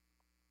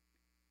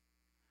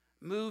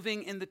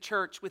 Moving in the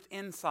church with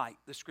insight,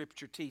 the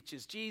Scripture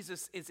teaches.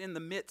 Jesus is in the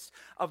midst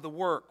of the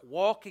work,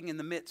 walking in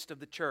the midst of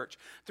the church.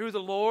 Though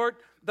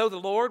the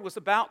Lord was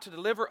about to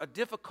deliver a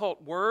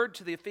difficult word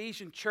to the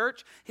Ephesian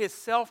church, His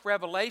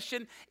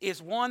self-revelation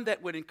is one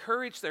that would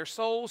encourage their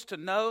souls to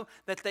know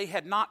that they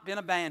had not been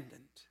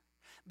abandoned.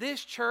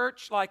 This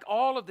church, like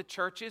all of the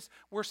churches,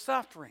 were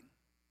suffering.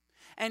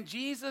 And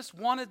Jesus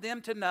wanted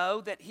them to know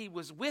that He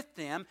was with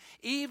them,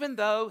 even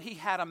though He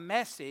had a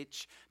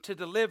message to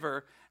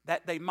deliver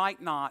that they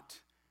might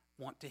not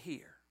want to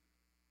hear.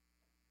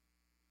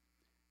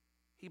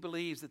 He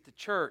believes that the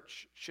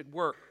church should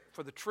work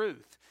for the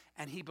truth,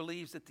 and He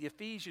believes that the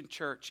Ephesian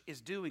church is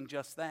doing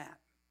just that.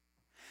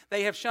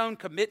 They have shown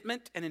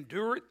commitment and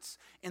endurance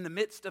in the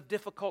midst of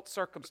difficult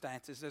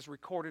circumstances, as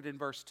recorded in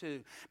verse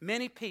 2.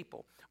 Many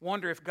people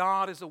wonder if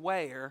God is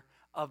aware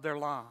of their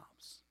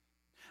lives.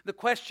 The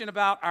question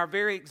about our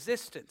very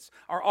existence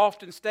are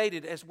often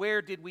stated as,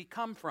 where did we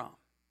come from?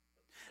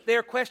 They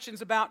are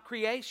questions about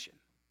creation.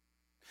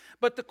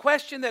 But the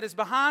question that is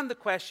behind the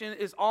question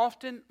is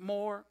often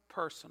more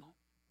personal.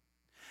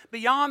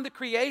 Beyond the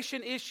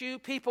creation issue,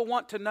 people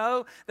want to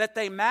know that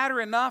they matter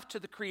enough to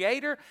the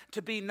Creator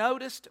to be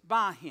noticed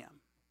by Him.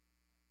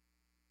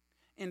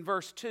 In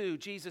verse 2,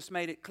 Jesus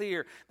made it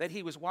clear that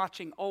He was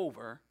watching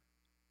over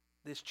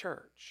this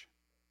church.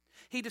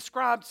 He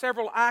described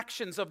several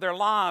actions of their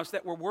lives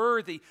that were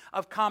worthy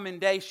of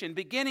commendation,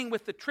 beginning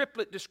with the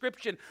triplet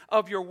description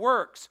of your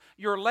works,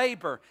 your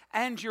labor,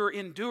 and your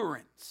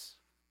endurance.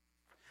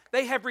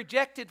 They have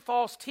rejected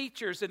false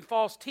teachers and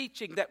false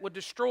teaching that would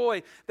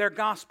destroy their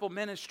gospel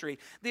ministry.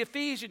 The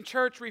Ephesian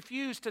church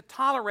refused to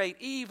tolerate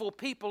evil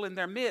people in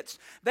their midst.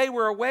 They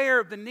were aware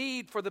of the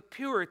need for the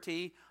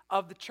purity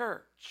of the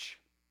church.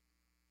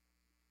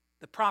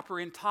 The proper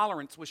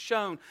intolerance was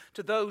shown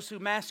to those who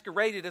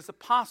masqueraded as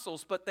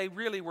apostles, but they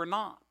really were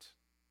not.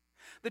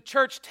 The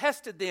church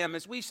tested them,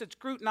 as we should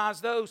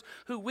scrutinize those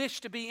who wish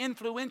to be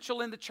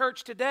influential in the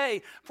church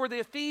today. For the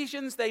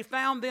Ephesians, they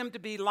found them to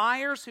be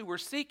liars who were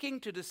seeking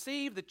to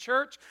deceive the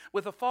church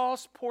with a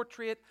false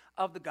portrait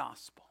of the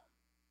gospel.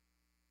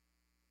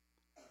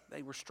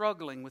 They were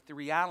struggling with the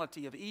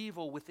reality of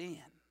evil within.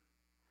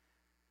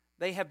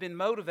 They have been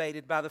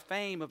motivated by the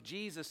fame of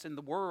Jesus in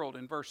the world.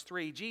 In verse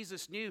 3,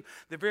 Jesus knew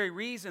the very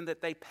reason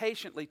that they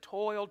patiently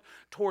toiled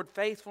toward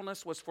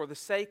faithfulness was for the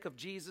sake of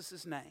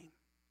Jesus' name.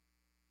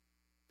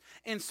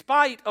 In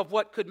spite of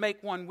what could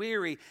make one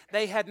weary,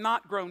 they had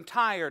not grown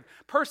tired.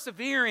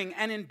 Persevering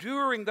and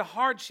enduring the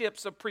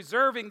hardships of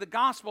preserving the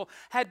gospel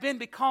had been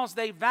because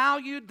they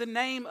valued the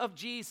name of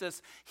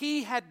Jesus.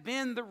 He had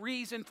been the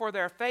reason for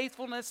their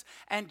faithfulness,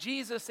 and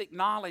Jesus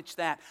acknowledged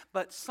that.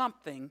 But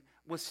something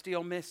was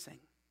still missing.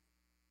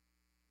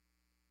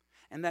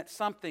 And that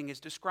something is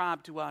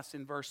described to us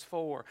in verse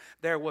 4.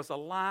 There was a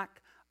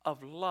lack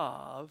of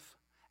love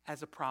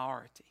as a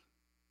priority.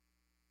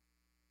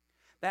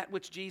 That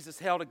which Jesus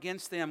held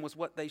against them was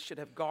what they should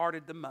have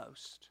guarded the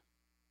most.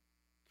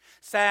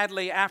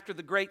 Sadly, after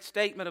the great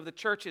statement of the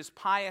church's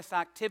pious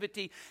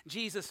activity,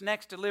 Jesus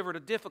next delivered a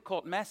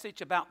difficult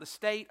message about the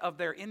state of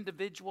their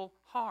individual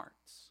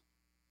hearts.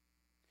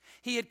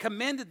 He had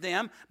commended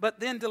them,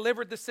 but then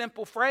delivered the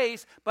simple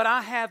phrase, "But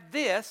I have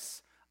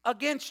this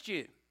against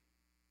you."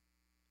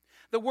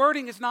 The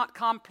wording is not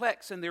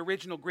complex in the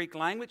original Greek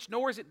language,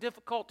 nor is it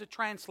difficult to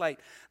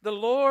translate. The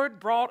Lord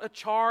brought a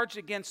charge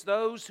against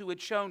those who had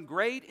shown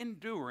great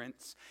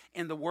endurance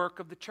in the work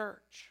of the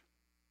church.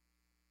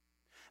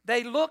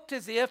 They looked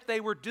as if they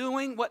were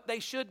doing what they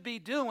should be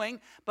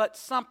doing, but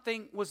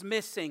something was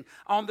missing.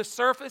 On the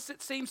surface,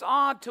 it seems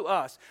odd to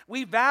us.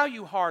 We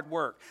value hard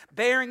work,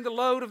 bearing the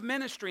load of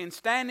ministry, and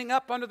standing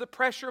up under the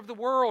pressure of the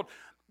world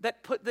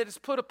that is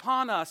put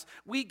upon us.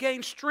 We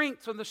gain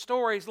strength from the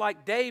stories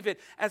like David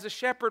as a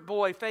shepherd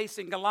boy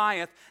facing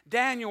Goliath,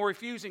 Daniel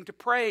refusing to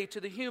pray to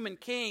the human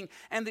king,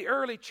 and the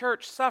early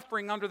church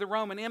suffering under the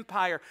Roman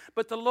Empire.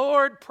 But the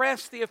Lord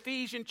pressed the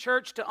Ephesian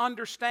church to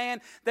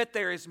understand that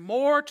there is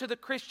more to the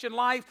Christian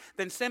life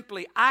than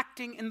simply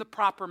acting in the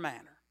proper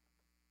manner.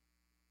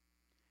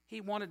 He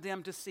wanted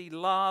them to see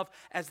love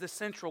as the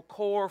central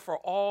core for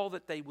all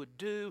that they would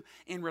do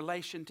in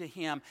relation to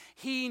Him.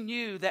 He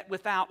knew that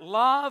without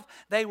love,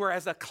 they were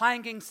as a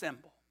clanging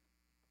cymbal.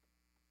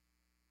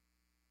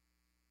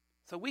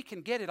 So we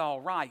can get it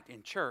all right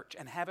in church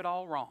and have it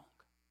all wrong.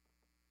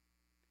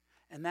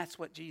 And that's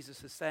what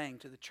Jesus is saying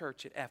to the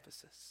church at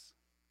Ephesus.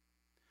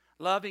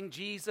 Loving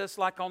Jesus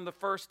like on the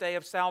first day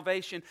of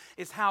salvation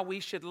is how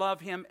we should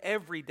love Him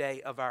every day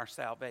of our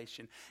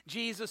salvation.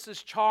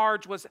 Jesus'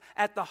 charge was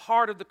at the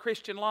heart of the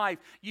Christian life.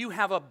 You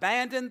have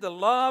abandoned the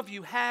love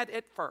you had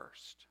at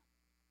first.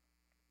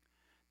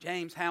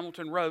 James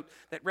Hamilton wrote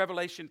that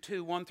Revelation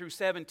 2,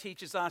 1-7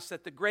 teaches us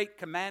that the great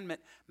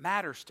commandment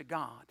matters to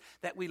God,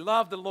 that we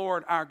love the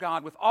Lord our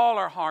God with all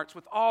our hearts,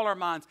 with all our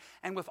minds,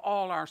 and with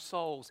all our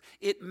souls.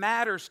 It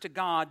matters to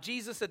God.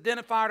 Jesus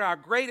identified our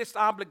greatest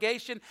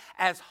obligation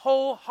as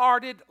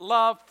wholehearted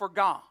love for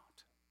God.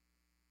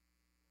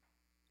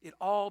 It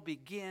all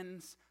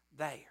begins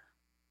there,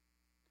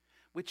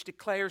 which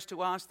declares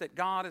to us that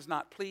God is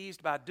not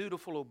pleased by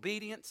dutiful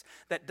obedience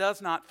that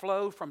does not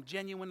flow from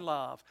genuine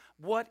love.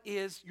 What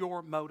is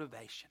your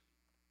motivation?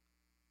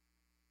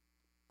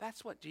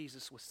 That's what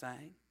Jesus was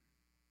saying.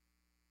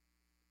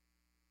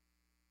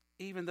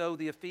 Even though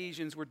the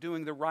Ephesians were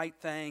doing the right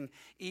thing,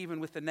 even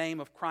with the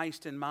name of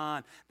Christ in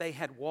mind, they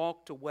had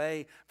walked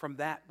away from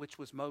that which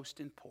was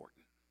most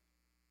important.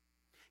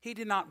 He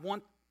did not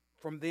want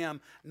from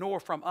them,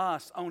 nor from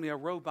us, only a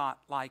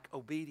robot-like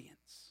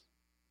obedience.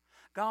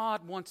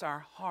 God wants our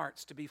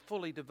hearts to be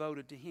fully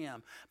devoted to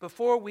Him.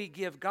 Before we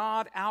give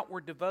God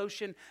outward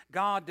devotion,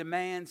 God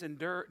demands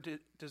and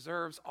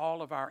deserves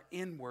all of our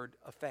inward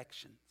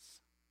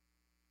affections.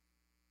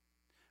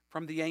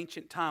 From the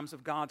ancient times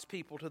of God's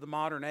people to the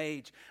modern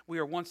age, we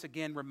are once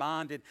again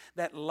reminded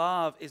that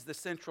love is the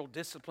central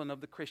discipline of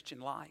the Christian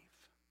life.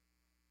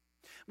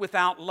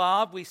 Without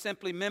love, we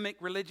simply mimic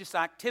religious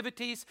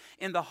activities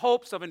in the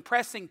hopes of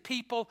impressing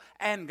people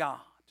and God.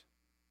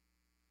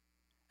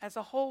 As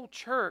a whole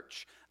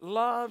church,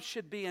 love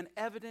should be an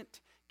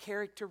evident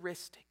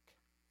characteristic.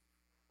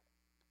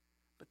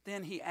 But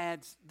then he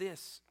adds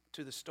this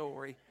to the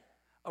story,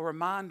 a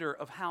reminder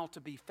of how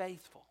to be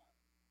faithful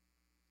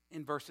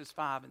in verses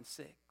 5 and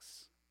 6.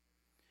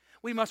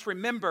 We must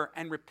remember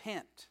and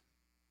repent.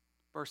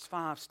 Verse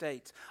 5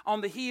 states,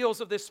 on the heels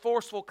of this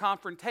forceful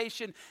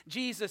confrontation,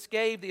 Jesus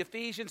gave the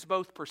Ephesians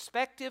both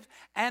perspective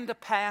and a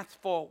path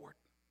forward.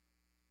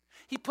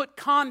 He put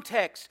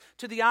context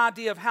to the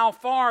idea of how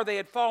far they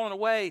had fallen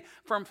away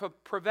from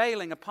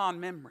prevailing upon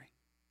memory.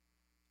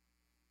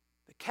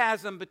 The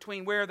chasm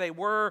between where they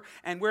were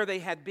and where they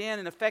had been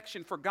in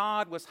affection for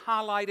God was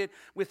highlighted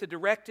with the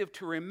directive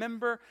to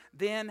remember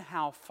then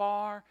how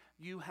far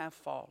you have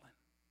fallen.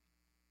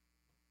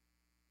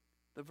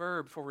 The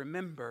verb for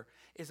remember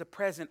is a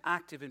present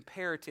active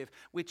imperative,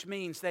 which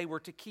means they were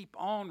to keep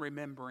on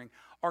remembering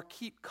or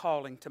keep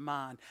calling to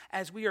mind.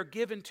 As we are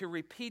given to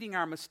repeating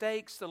our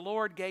mistakes, the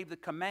Lord gave the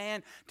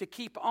command to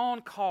keep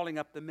on calling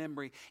up the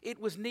memory.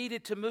 It was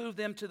needed to move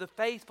them to the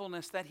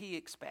faithfulness that He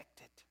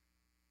expected.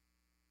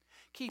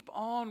 Keep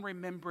on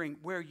remembering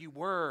where you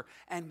were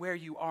and where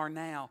you are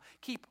now.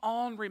 Keep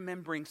on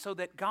remembering so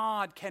that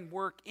God can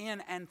work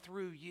in and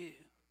through you.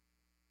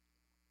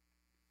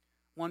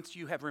 Once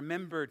you have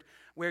remembered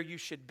where you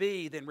should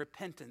be, then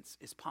repentance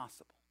is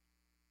possible.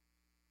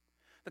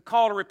 The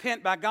call to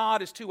repent by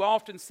God is too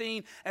often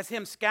seen as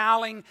Him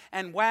scowling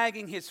and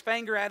wagging His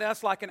finger at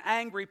us like an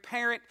angry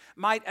parent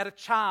might at a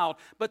child.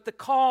 But the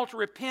call to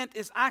repent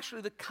is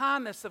actually the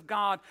kindness of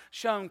God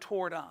shown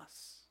toward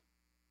us.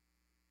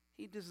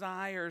 He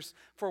desires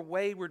for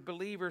wayward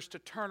believers to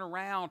turn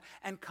around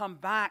and come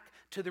back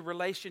to the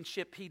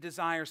relationship He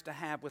desires to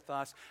have with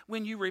us.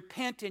 When you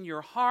repent in your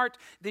heart,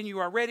 then you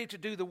are ready to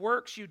do the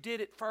works you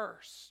did at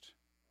first.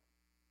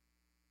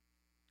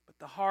 But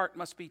the heart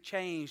must be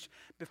changed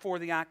before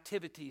the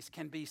activities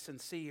can be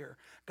sincere.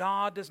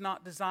 God does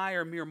not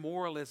desire mere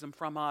moralism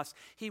from us.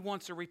 He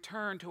wants a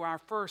return to our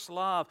first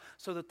love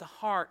so that the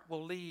heart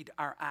will lead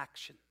our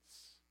actions.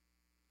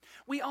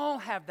 We all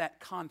have that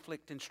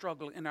conflict and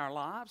struggle in our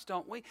lives,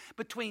 don't we?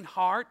 Between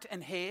heart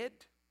and head.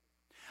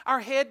 Our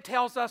head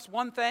tells us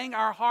one thing,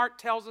 our heart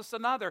tells us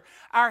another.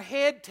 Our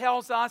head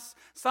tells us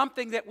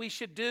something that we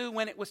should do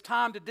when it was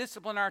time to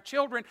discipline our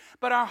children,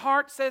 but our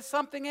heart says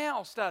something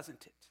else,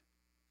 doesn't it?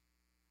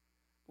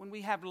 When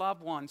we have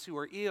loved ones who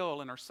are ill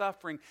and are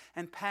suffering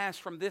and pass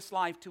from this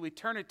life to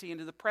eternity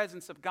into the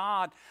presence of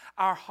God,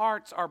 our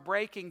hearts are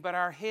breaking, but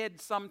our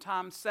heads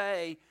sometimes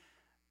say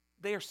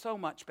they are so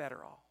much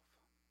better off.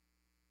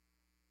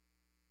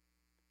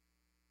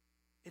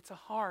 It's a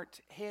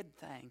heart-head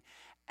thing.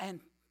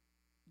 And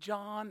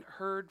John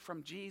heard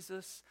from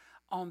Jesus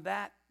on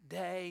that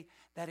day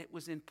that it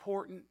was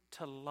important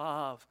to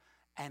love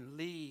and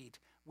lead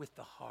with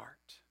the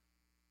heart.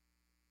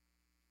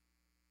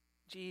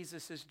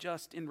 Jesus is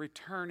just in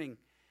returning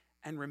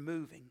and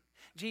removing.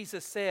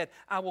 Jesus said,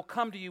 I will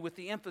come to you with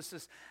the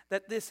emphasis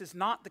that this is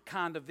not the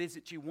kind of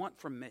visit you want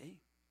from me.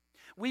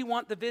 We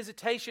want the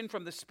visitation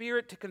from the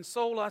Spirit to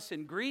console us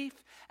in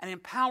grief and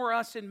empower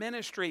us in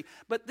ministry.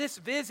 But this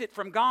visit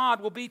from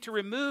God will be to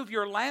remove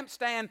your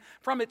lampstand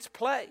from its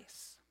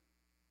place.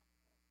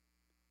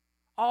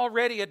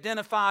 Already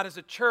identified as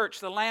a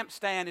church, the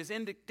lampstand is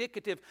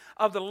indicative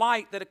of the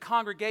light that a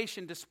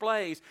congregation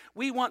displays.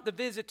 We want the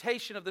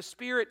visitation of the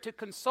Spirit to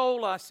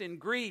console us in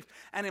grief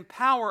and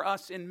empower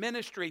us in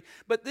ministry.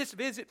 But this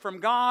visit from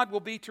God will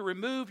be to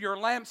remove your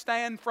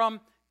lampstand from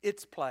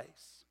its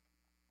place.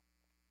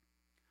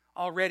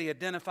 Already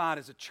identified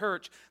as a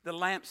church, the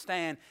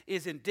lampstand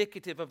is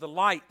indicative of the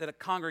light that a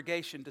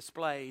congregation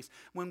displays.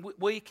 When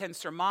we can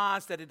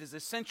surmise that it is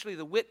essentially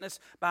the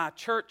witness by a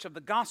church of the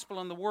gospel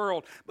in the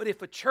world. But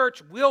if a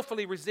church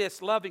willfully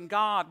resists loving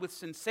God with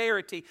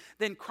sincerity,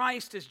 then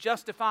Christ is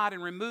justified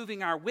in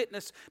removing our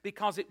witness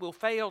because it will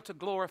fail to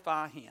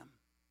glorify Him.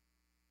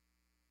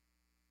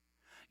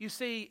 You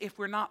see, if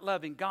we're not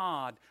loving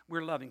God,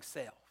 we're loving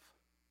self.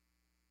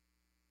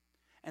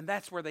 And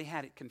that's where they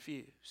had it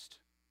confused.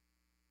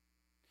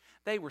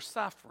 They were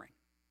suffering.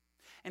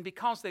 And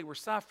because they were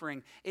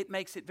suffering, it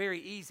makes it very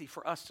easy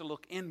for us to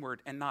look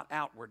inward and not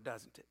outward,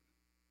 doesn't it?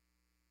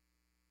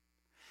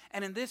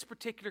 And in this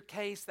particular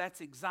case, that's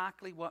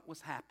exactly what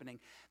was happening.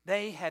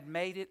 They had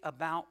made it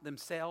about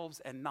themselves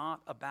and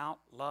not about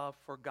love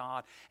for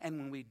God. And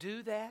when we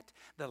do that,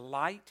 the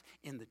light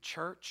in the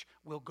church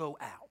will go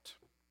out.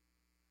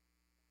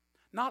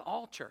 Not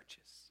all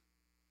churches.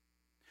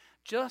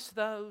 Just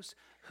those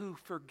who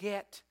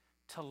forget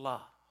to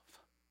love.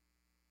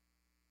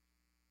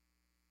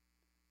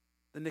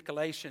 The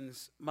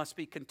Nicolaitans must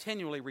be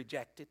continually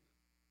rejected.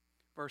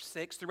 Verse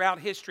 6, throughout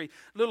history,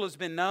 little has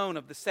been known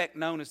of the sect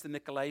known as the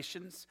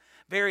Nicolaitans.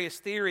 Various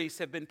theories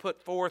have been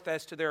put forth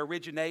as to their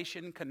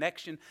origination,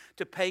 connection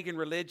to pagan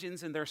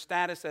religions, and their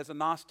status as a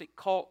Gnostic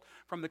cult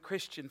from the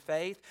Christian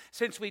faith.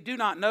 Since we do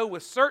not know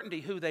with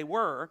certainty who they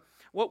were,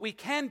 what we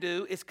can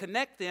do is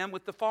connect them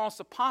with the false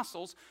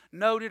apostles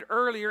noted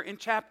earlier in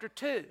chapter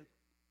 2.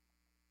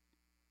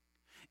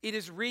 It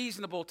is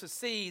reasonable to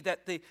see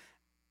that the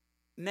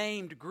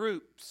named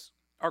group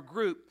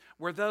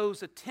were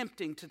those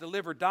attempting to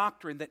deliver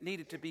doctrine that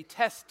needed to be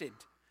tested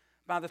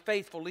by the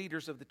faithful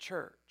leaders of the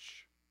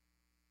church.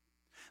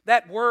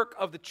 That work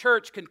of the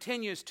church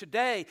continues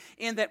today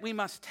in that we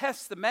must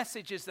test the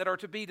messages that are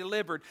to be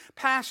delivered.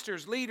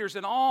 Pastors, leaders,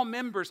 and all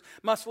members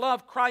must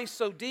love Christ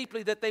so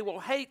deeply that they will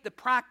hate the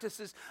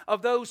practices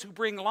of those who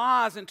bring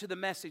lies into the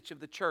message of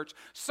the church.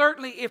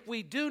 Certainly, if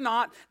we do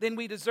not, then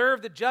we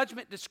deserve the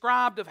judgment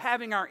described of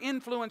having our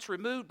influence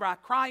removed by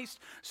Christ,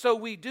 so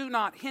we do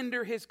not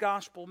hinder His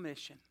gospel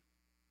mission.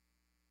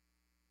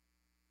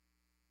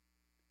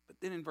 But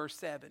then in verse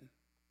 7,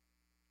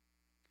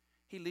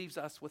 He leaves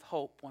us with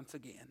hope once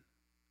again.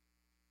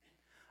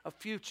 A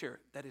future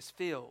that is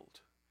filled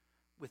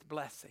with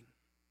blessing.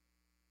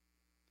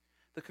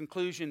 The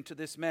conclusion to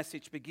this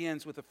message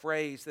begins with a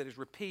phrase that is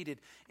repeated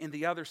in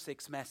the other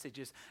 6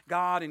 messages.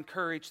 God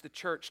encouraged the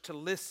church to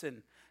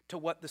listen to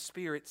what the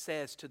Spirit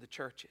says to the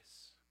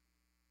churches.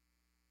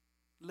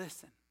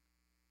 Listen.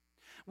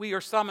 We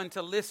are summoned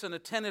to listen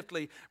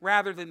attentively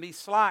rather than be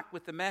slack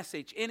with the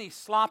message. Any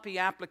sloppy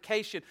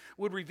application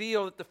would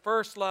reveal that the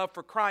first love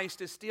for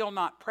Christ is still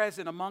not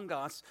present among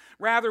us.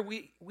 Rather,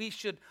 we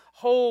should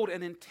hold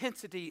an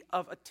intensity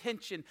of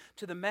attention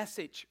to the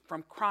message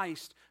from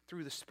Christ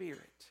through the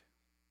Spirit.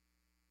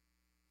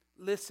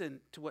 Listen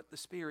to what the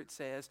Spirit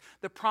says.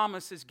 The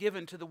promise is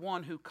given to the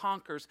one who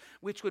conquers,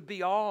 which would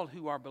be all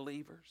who are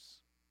believers.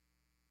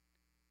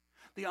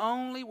 The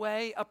only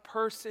way a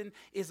person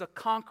is a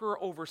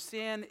conqueror over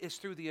sin is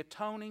through the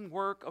atoning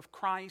work of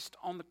Christ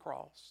on the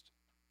cross.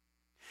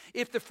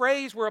 If the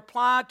phrase were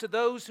applied to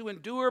those who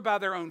endure by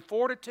their own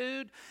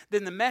fortitude,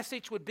 then the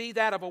message would be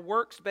that of a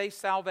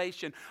works-based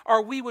salvation.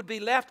 Or we would be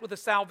left with a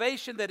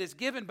salvation that is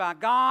given by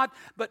God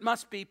but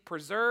must be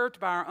preserved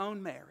by our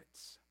own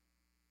merits.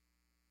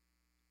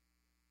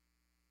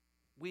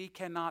 We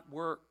cannot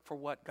work for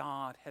what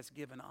God has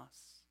given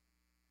us.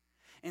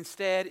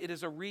 Instead, it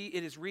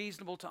is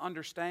reasonable to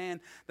understand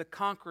the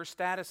conqueror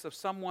status of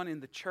someone in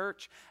the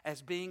church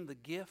as being the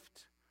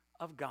gift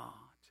of God.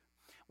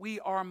 We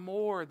are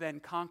more than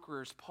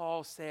conquerors,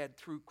 Paul said,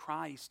 through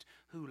Christ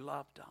who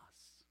loved us.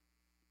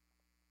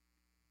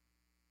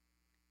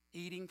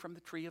 Eating from the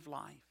tree of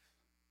life.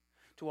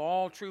 To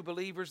all true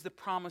believers, the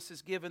promise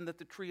is given that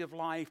the tree of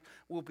life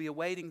will be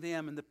awaiting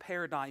them in the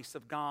paradise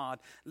of God.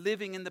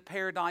 Living in the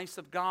paradise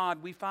of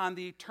God, we find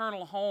the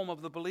eternal home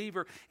of the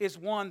believer is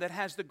one that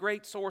has the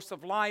great source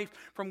of life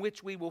from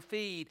which we will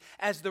feed.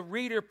 As the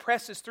reader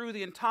presses through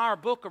the entire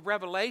book of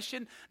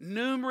Revelation,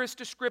 numerous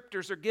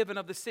descriptors are given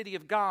of the city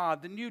of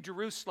God, the New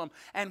Jerusalem,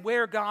 and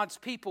where God's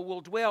people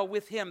will dwell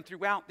with Him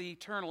throughout the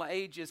eternal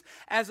ages.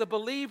 As a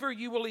believer,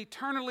 you will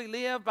eternally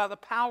live by the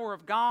power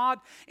of God,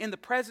 in the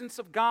presence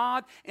of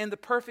God, in the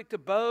perfect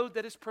abode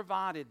that is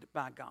provided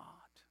by God.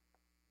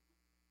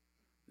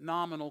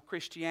 Nominal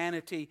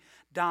Christianity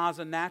dies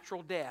a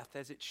natural death,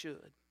 as it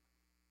should.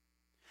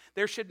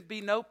 There should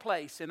be no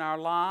place in our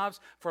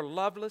lives for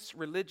loveless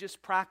religious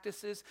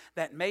practices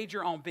that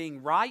major on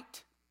being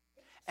right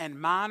and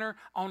minor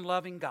on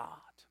loving God.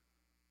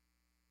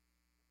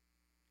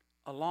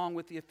 Along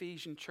with the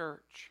Ephesian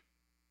church,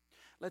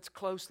 let's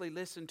closely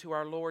listen to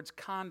our Lord's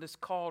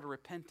kindest call to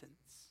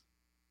repentance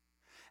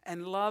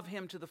and love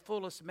Him to the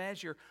fullest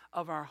measure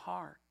of our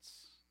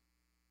hearts.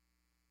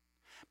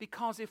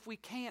 Because if we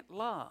can't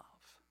love,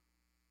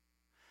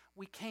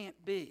 we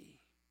can't be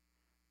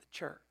the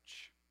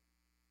church.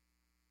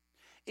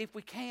 If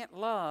we can't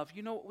love,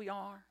 you know what we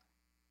are?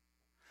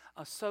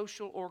 A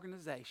social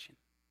organization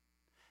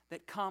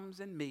that comes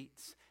and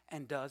meets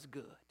and does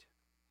good.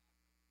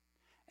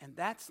 And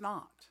that's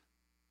not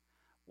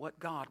what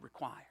God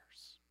requires.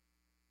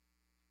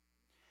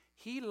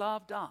 He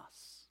loved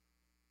us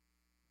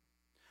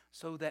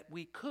so that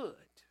we could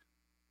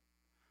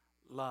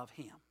love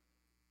Him.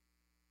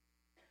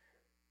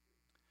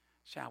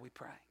 Shall we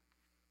pray?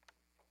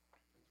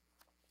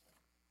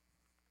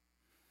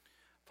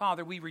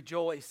 Father, we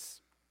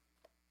rejoice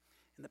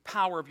in the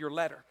power of your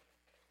letter,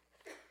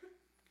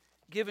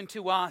 given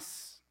to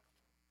us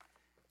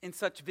in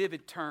such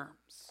vivid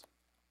terms,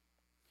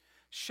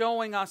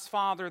 showing us,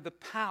 Father, the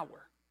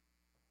power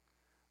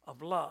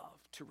of love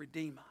to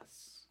redeem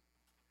us,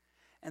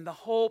 and the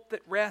hope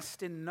that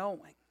rests in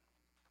knowing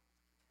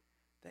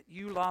that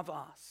you love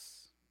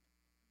us.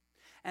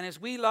 And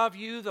as we love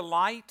you, the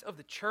light of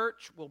the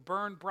church will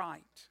burn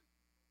bright,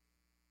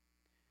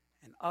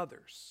 and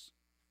others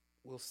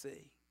will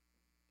see.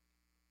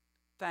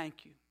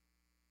 Thank you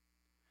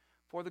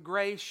for the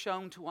grace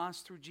shown to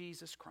us through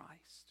Jesus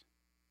Christ,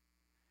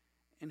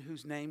 in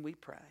whose name we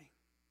pray.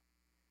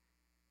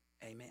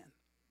 Amen.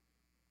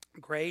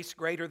 Grace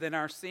greater than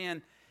our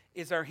sin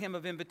is our hymn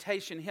of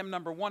invitation, hymn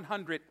number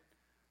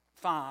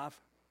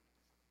 105.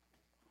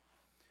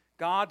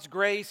 God's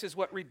grace is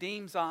what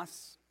redeems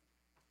us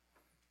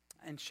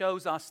and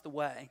shows us the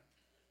way.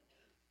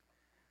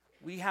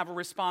 We have a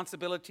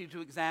responsibility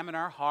to examine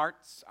our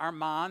hearts, our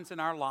minds,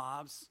 and our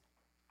lives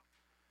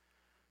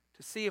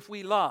to see if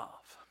we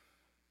love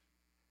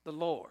the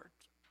Lord,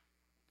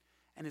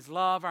 and is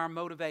love our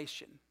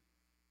motivation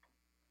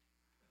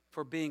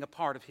for being a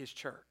part of His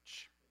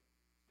church.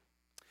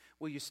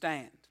 Will you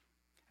stand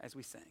as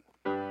we sing?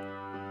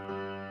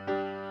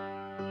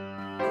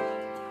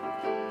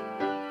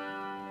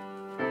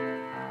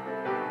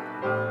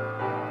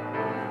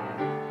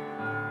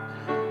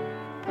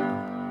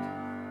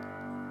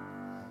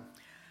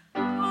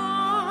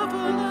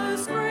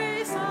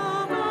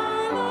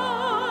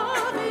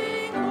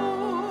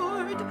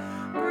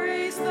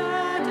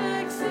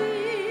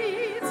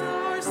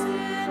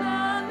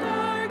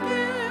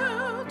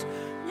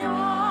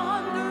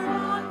 Yonder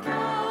on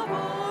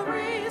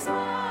Calvary's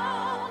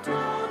mount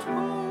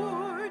outpour.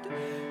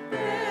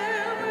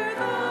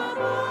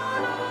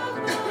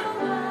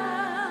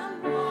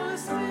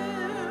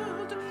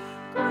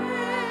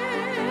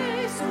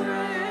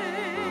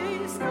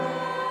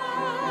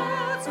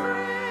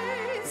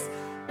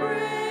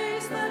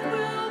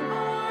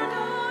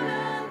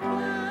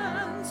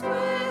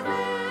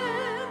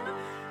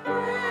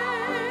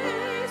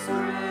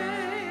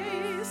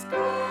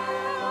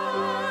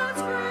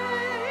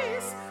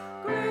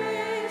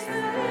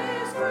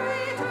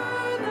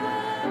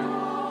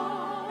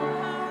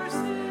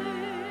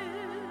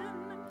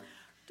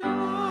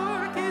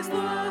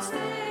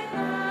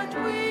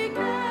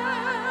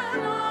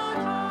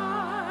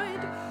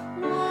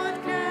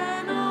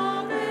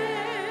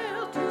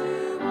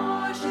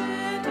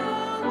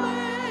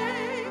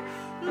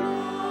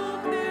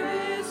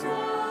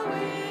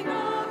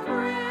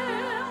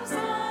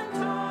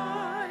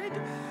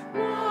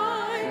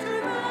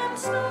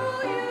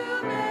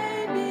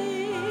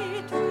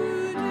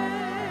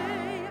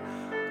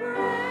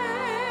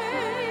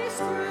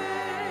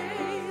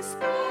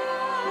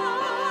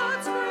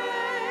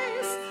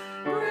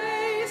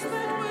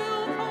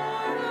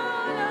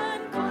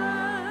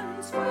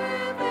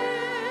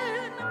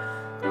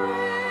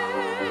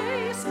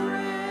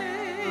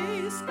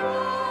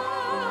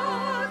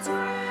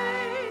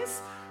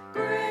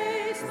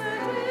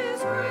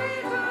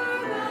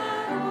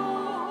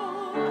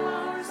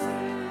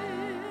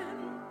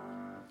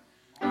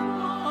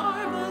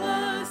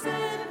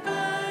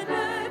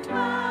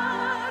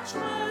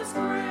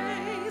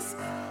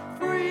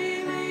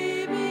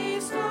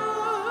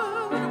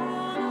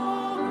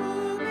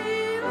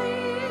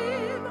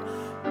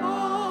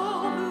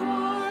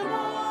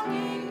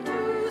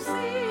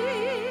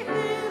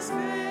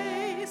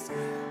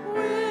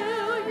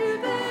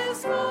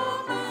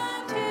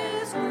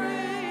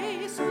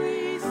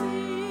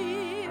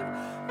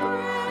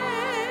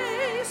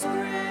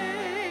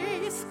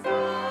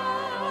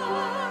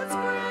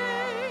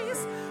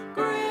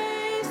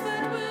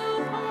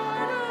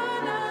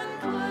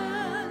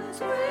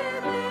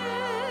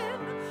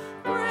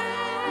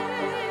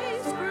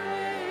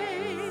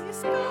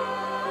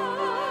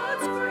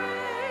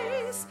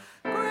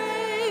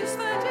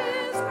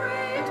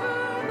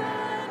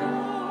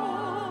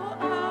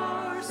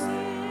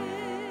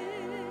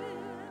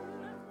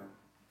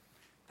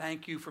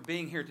 thank you for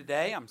being here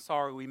today. I'm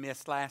sorry we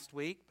missed last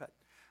week, but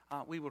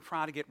we will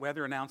try to get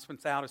weather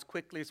announcements out as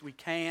quickly as we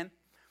can.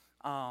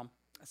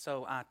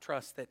 So I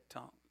trust that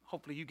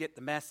hopefully you get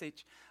the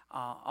message.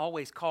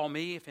 Always call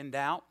me if in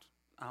doubt.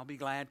 I'll be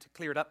glad to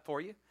clear it up for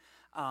you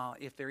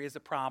if there is a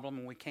problem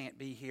and we can't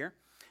be here.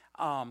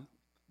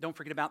 Don't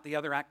forget about the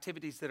other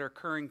activities that are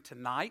occurring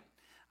tonight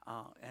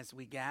as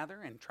we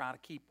gather and try to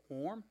keep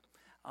warm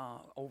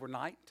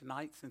overnight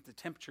tonight, since the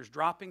temperature's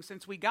dropping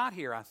since we got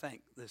here, I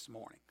think, this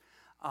morning.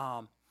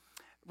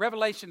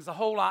 Revelation's a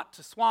whole lot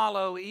to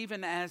swallow,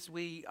 even as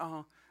we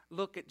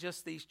look at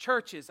just these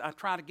churches. I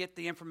try to get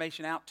the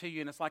information out to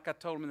you, and it's like I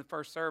told them in the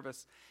first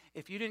service,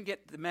 if you didn't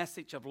get the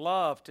message of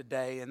love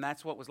today and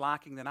that's what was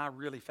lacking, then I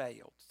really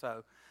failed.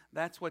 So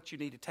that's what you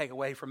need to take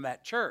away from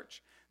that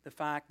church, the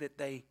fact that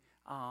they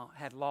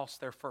had lost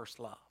their first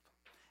love,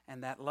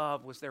 and that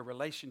love was their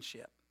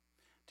relationship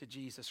to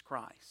Jesus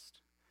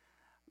Christ.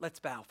 Let's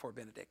bow for a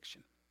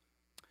benediction.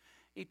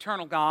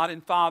 Eternal God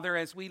and Father,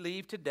 as we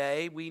leave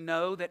today, we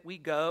know that we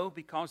go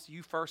because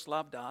you first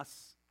loved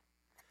us.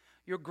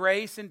 Your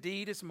grace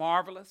indeed is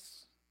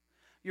marvelous.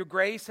 Your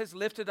grace has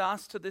lifted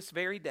us to this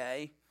very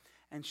day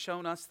and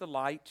shown us the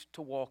light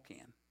to walk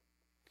in.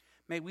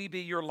 May we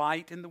be your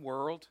light in the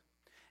world,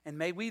 and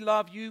may we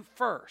love you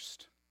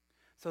first,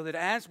 so that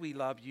as we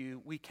love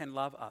you, we can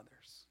love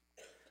others.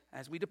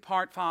 As we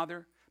depart,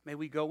 Father, may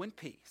we go in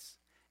peace.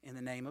 In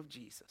the name of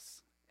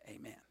Jesus,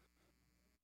 amen.